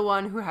 She's the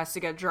one who has to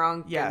get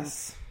drunk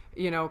yes.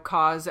 and,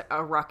 cause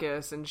a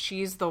ruckus. And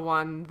she's the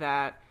one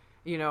that,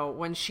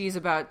 when she's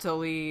about to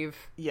leave,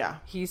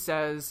 he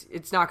says,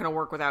 it's not going to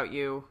work without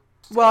you.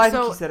 Well, I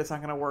think he said it's not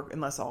going to work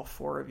unless all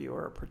 4 of you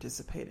are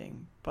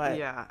participating. But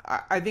yeah,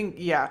 I think,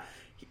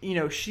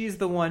 she's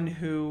the one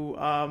who,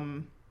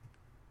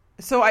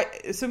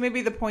 so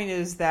maybe the point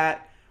is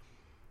that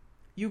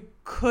you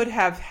could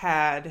have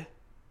had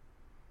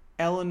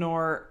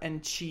Eleanor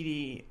and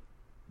Chidi,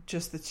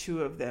 just the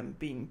 2 of them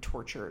being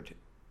tortured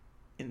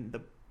in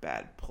the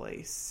bad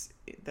place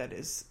that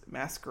is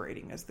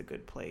masquerading as the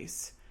good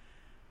place.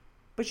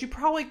 But you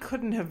probably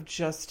couldn't have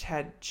just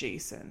had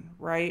Jason,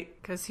 right?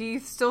 Because he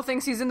still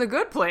thinks he's in the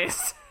good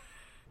place.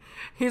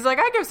 He's like,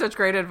 I give such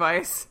great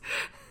advice.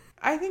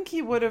 I think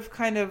he would have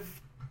kind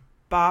of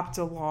bopped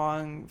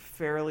along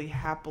fairly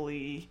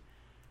happily.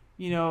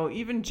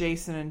 Even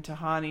Jason and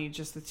Tahani,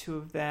 just the 2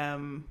 of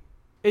them.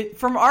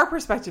 From our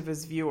perspective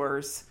as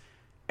viewers,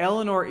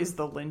 Eleanor is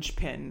the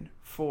linchpin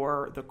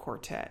for the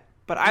quartet.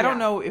 But I don't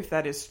know if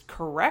that is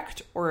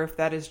correct or if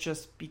that is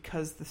just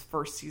because the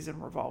first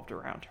season revolved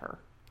around her.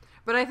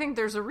 But I think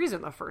there's a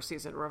reason the first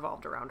season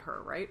revolved around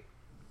her, right?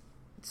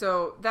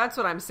 So that's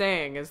what I'm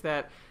saying, is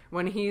that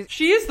when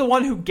she is the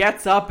one who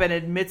gets up and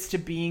admits to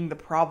being the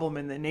problem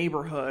in the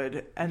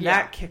neighborhood, and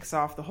that kicks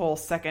off the whole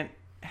second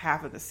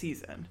half of the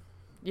season.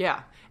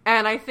 Yeah.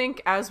 And I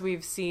think as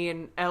we've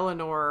seen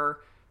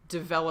Eleanor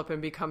develop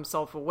and become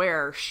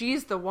self-aware,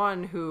 she's the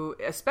one who,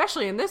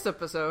 especially in this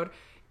episode,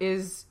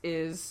 is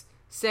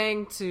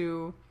saying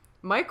to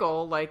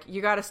Michael, like, you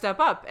got to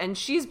step up. And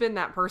she's been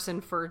that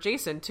person for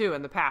Jason too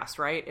in the past,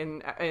 right?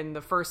 In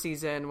the first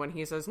season, when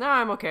he says, "No,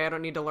 I'm okay, I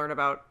don't need to learn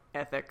about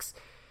ethics,"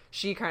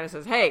 she kind of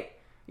says, "Hey,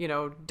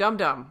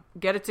 dum-dum,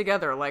 get it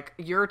together. Like,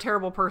 you're a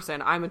terrible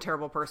person, I'm a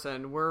terrible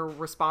person, we're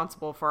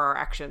responsible for our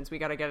actions, we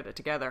got to get it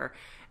together."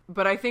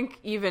 But I think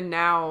even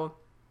now,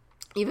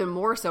 even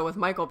more so with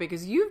Michael,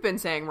 because you've been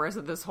saying,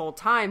 Marissa, this whole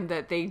time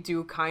that they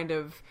do kind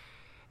of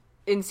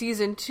in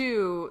season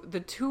 2, the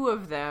two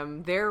of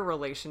them, their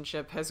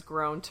relationship has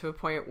grown to a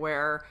point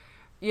where,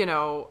 you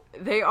know,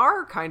 they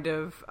are kind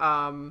of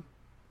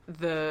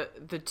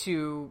the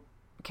two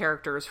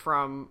characters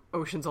from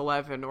Ocean's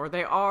 11, or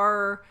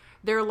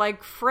they're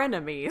like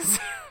frenemies,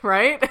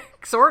 right?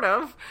 Sort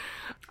of.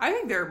 I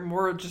think they're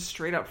more just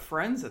straight up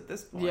friends at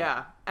this point.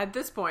 Yeah, at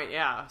this point,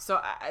 yeah. So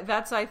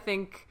that's, I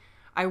think,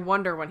 I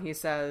wonder when he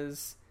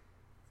says,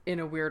 in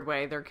a weird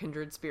way, they're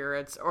kindred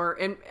spirits,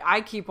 and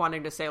I keep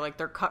wanting to say, like,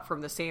 they're cut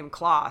from the same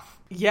cloth.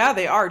 Yeah,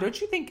 they are. Don't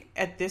you think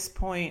at this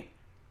point,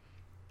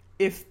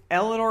 if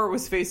Eleanor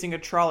was facing a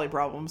trolley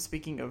problem,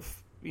 speaking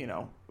of, you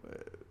know,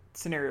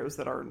 scenarios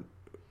that are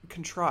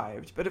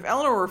contrived, but if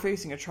Eleanor were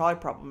facing a trolley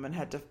problem and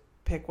had to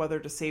pick whether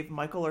to save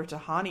Michael or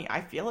Tahani, I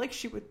feel like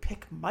she would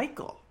pick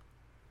Michael.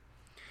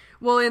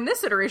 Well, in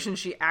this iteration,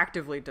 she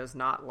actively does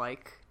not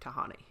like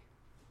Tahani,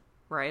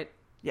 right?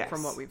 Yes.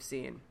 From what we've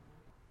seen.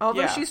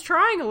 Although she's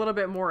trying a little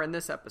bit more in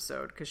this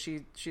episode, because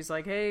she's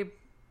like, hey,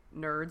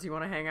 nerds, you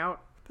want to hang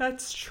out?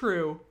 That's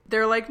true.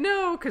 They're like,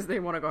 no, because they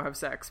want to go have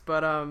sex.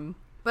 But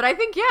I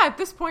think, yeah, at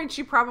this point,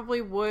 she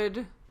probably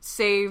would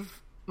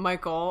save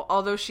Michael,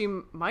 although she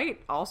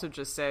might also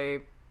just say,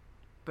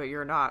 but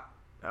you're not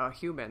a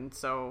human,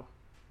 so...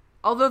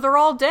 Although they're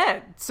all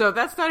dead, so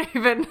that's not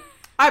even...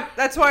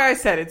 That's why I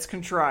said it's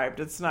contrived.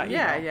 It's not, you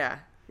know.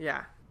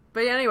 Yeah.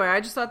 But anyway,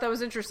 I just thought that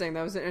was interesting.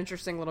 That was an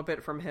interesting little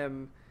bit from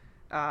him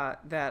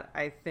that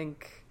I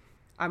think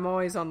I'm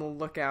always on the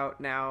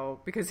lookout now.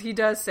 Because he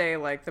does say,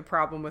 like, the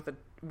problem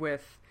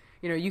with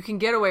you know, you can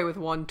get away with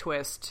one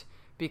twist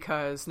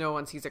because no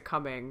one sees it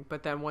coming.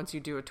 But then once you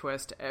do a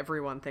twist,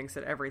 everyone thinks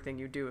that everything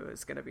you do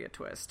is going to be a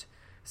twist.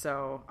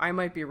 So I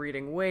might be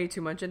reading way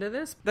too much into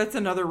this. That's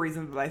another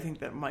reason that I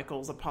think that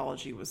Michael's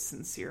apology was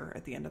sincere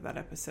at the end of that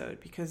episode.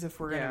 Because if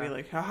we're going to be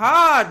like,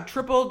 haha,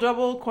 triple,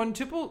 double,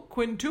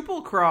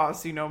 quintuple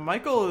cross, you know,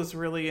 Michael is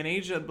really an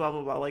agent, blah,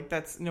 blah, blah. Like,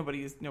 that's,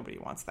 nobody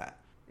wants that.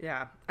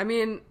 Yeah. I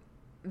mean,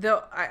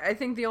 I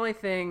think the only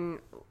thing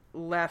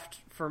left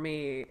for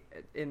me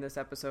in this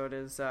episode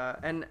is,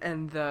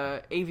 and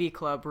the AV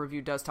Club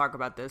review does talk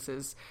about this,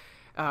 is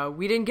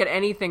we didn't get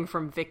anything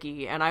from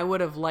Vicky, and I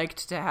would have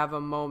liked to have a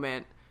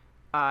moment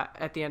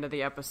at the end of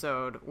the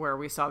episode where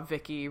we saw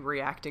Vicky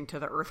reacting to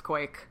the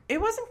earthquake.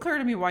 It wasn't clear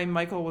to me why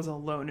Michael was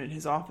alone in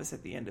his office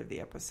at the end of the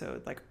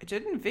episode. Like,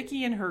 didn't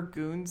Vicky and her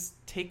goons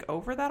take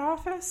over that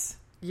office?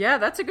 Yeah,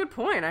 that's a good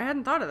point. I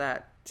hadn't thought of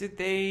that. Did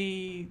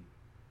they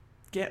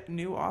get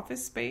new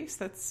office space?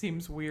 That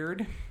seems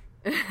weird.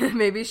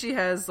 Maybe she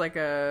has, like,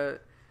 a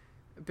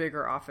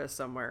bigger office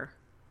somewhere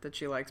that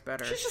she likes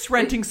better. She's just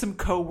renting some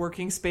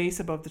co-working space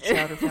above the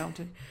chowder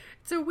fountain.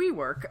 It's a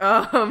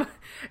WeWork.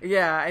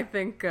 Yeah, I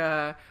think,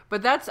 but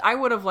I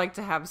would have liked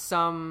to have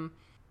some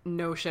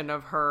notion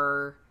of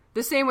her,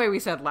 the same way we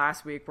said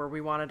last week, where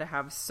we wanted to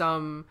have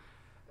some,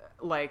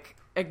 like,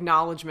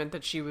 acknowledgement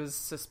that she was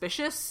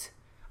suspicious.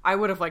 I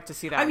would have liked to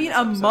see that. I mean,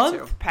 a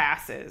month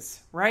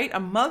passes, right? A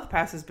month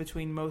passes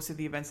between most of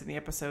the events in the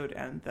episode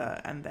and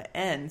the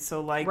end.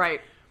 So, like,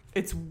 right.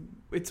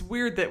 It's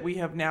weird that we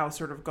have now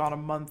sort of gone a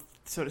month,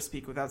 so to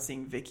speak, without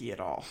seeing Vicky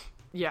at all.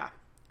 Yeah.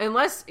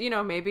 Unless, you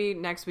know, maybe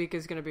next week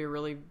is going to be a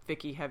really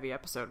Vicky heavy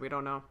episode. We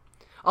don't know.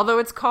 Although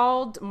it's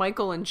called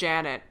Michael and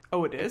Janet.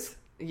 Oh, it is?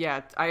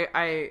 Yeah.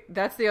 I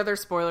that's the other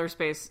spoiler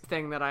space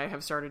thing that I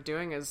have started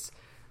doing, is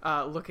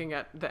looking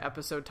at the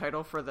episode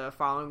title for the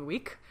following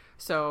week.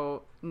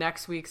 So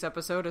next week's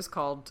episode is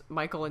called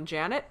Michael and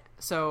Janet.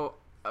 So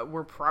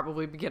we're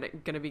probably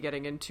going to be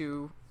getting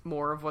into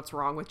more of what's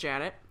wrong with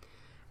Janet.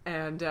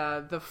 And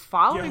the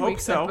following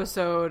week's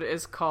episode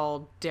is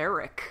called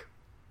Derek.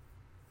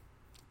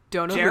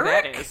 Don't know who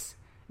that is.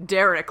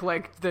 Derek,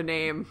 like the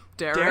name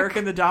Derek. Derek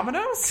and the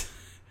Dominoes?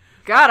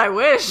 God, I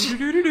wish.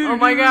 Oh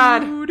my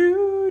God.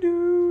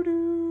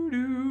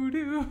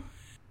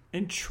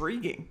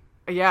 Intriguing.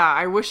 Yeah,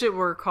 I wish it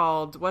were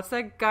called, what's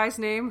that guy's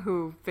name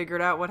who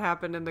figured out what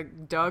happened in the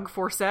Doug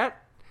Forsett?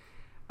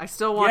 I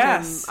still want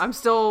him. I'm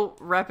still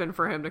repping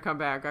for him to come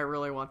back. I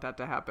really want that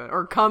to happen.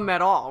 Or come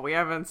at all. We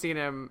haven't seen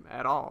him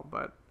at all,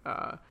 but...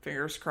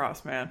 fingers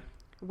crossed, man.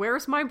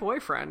 Where's my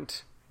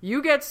boyfriend?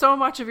 You get so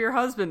much of your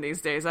husband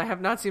these days. I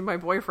have not seen my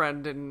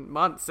boyfriend in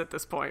months at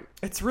this point.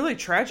 It's really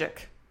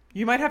tragic.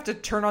 You might have to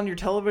turn on your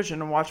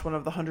television and watch one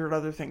of the 100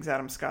 other things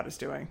Adam Scott is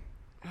doing.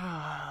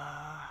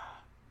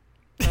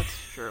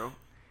 That's true.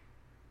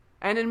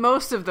 And in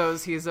most of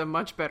those, he's a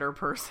much better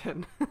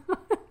person.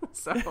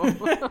 So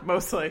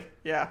mostly,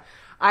 yeah.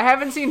 I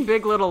haven't seen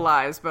Big Little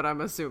Lies, but I'm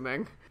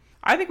assuming.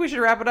 I think we should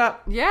wrap it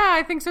up. Yeah,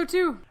 I think so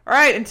too. All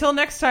right, until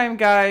next time,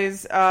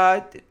 guys,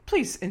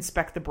 please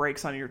inspect the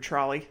brakes on your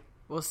trolley.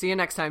 We'll see you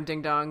next time,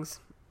 ding dongs.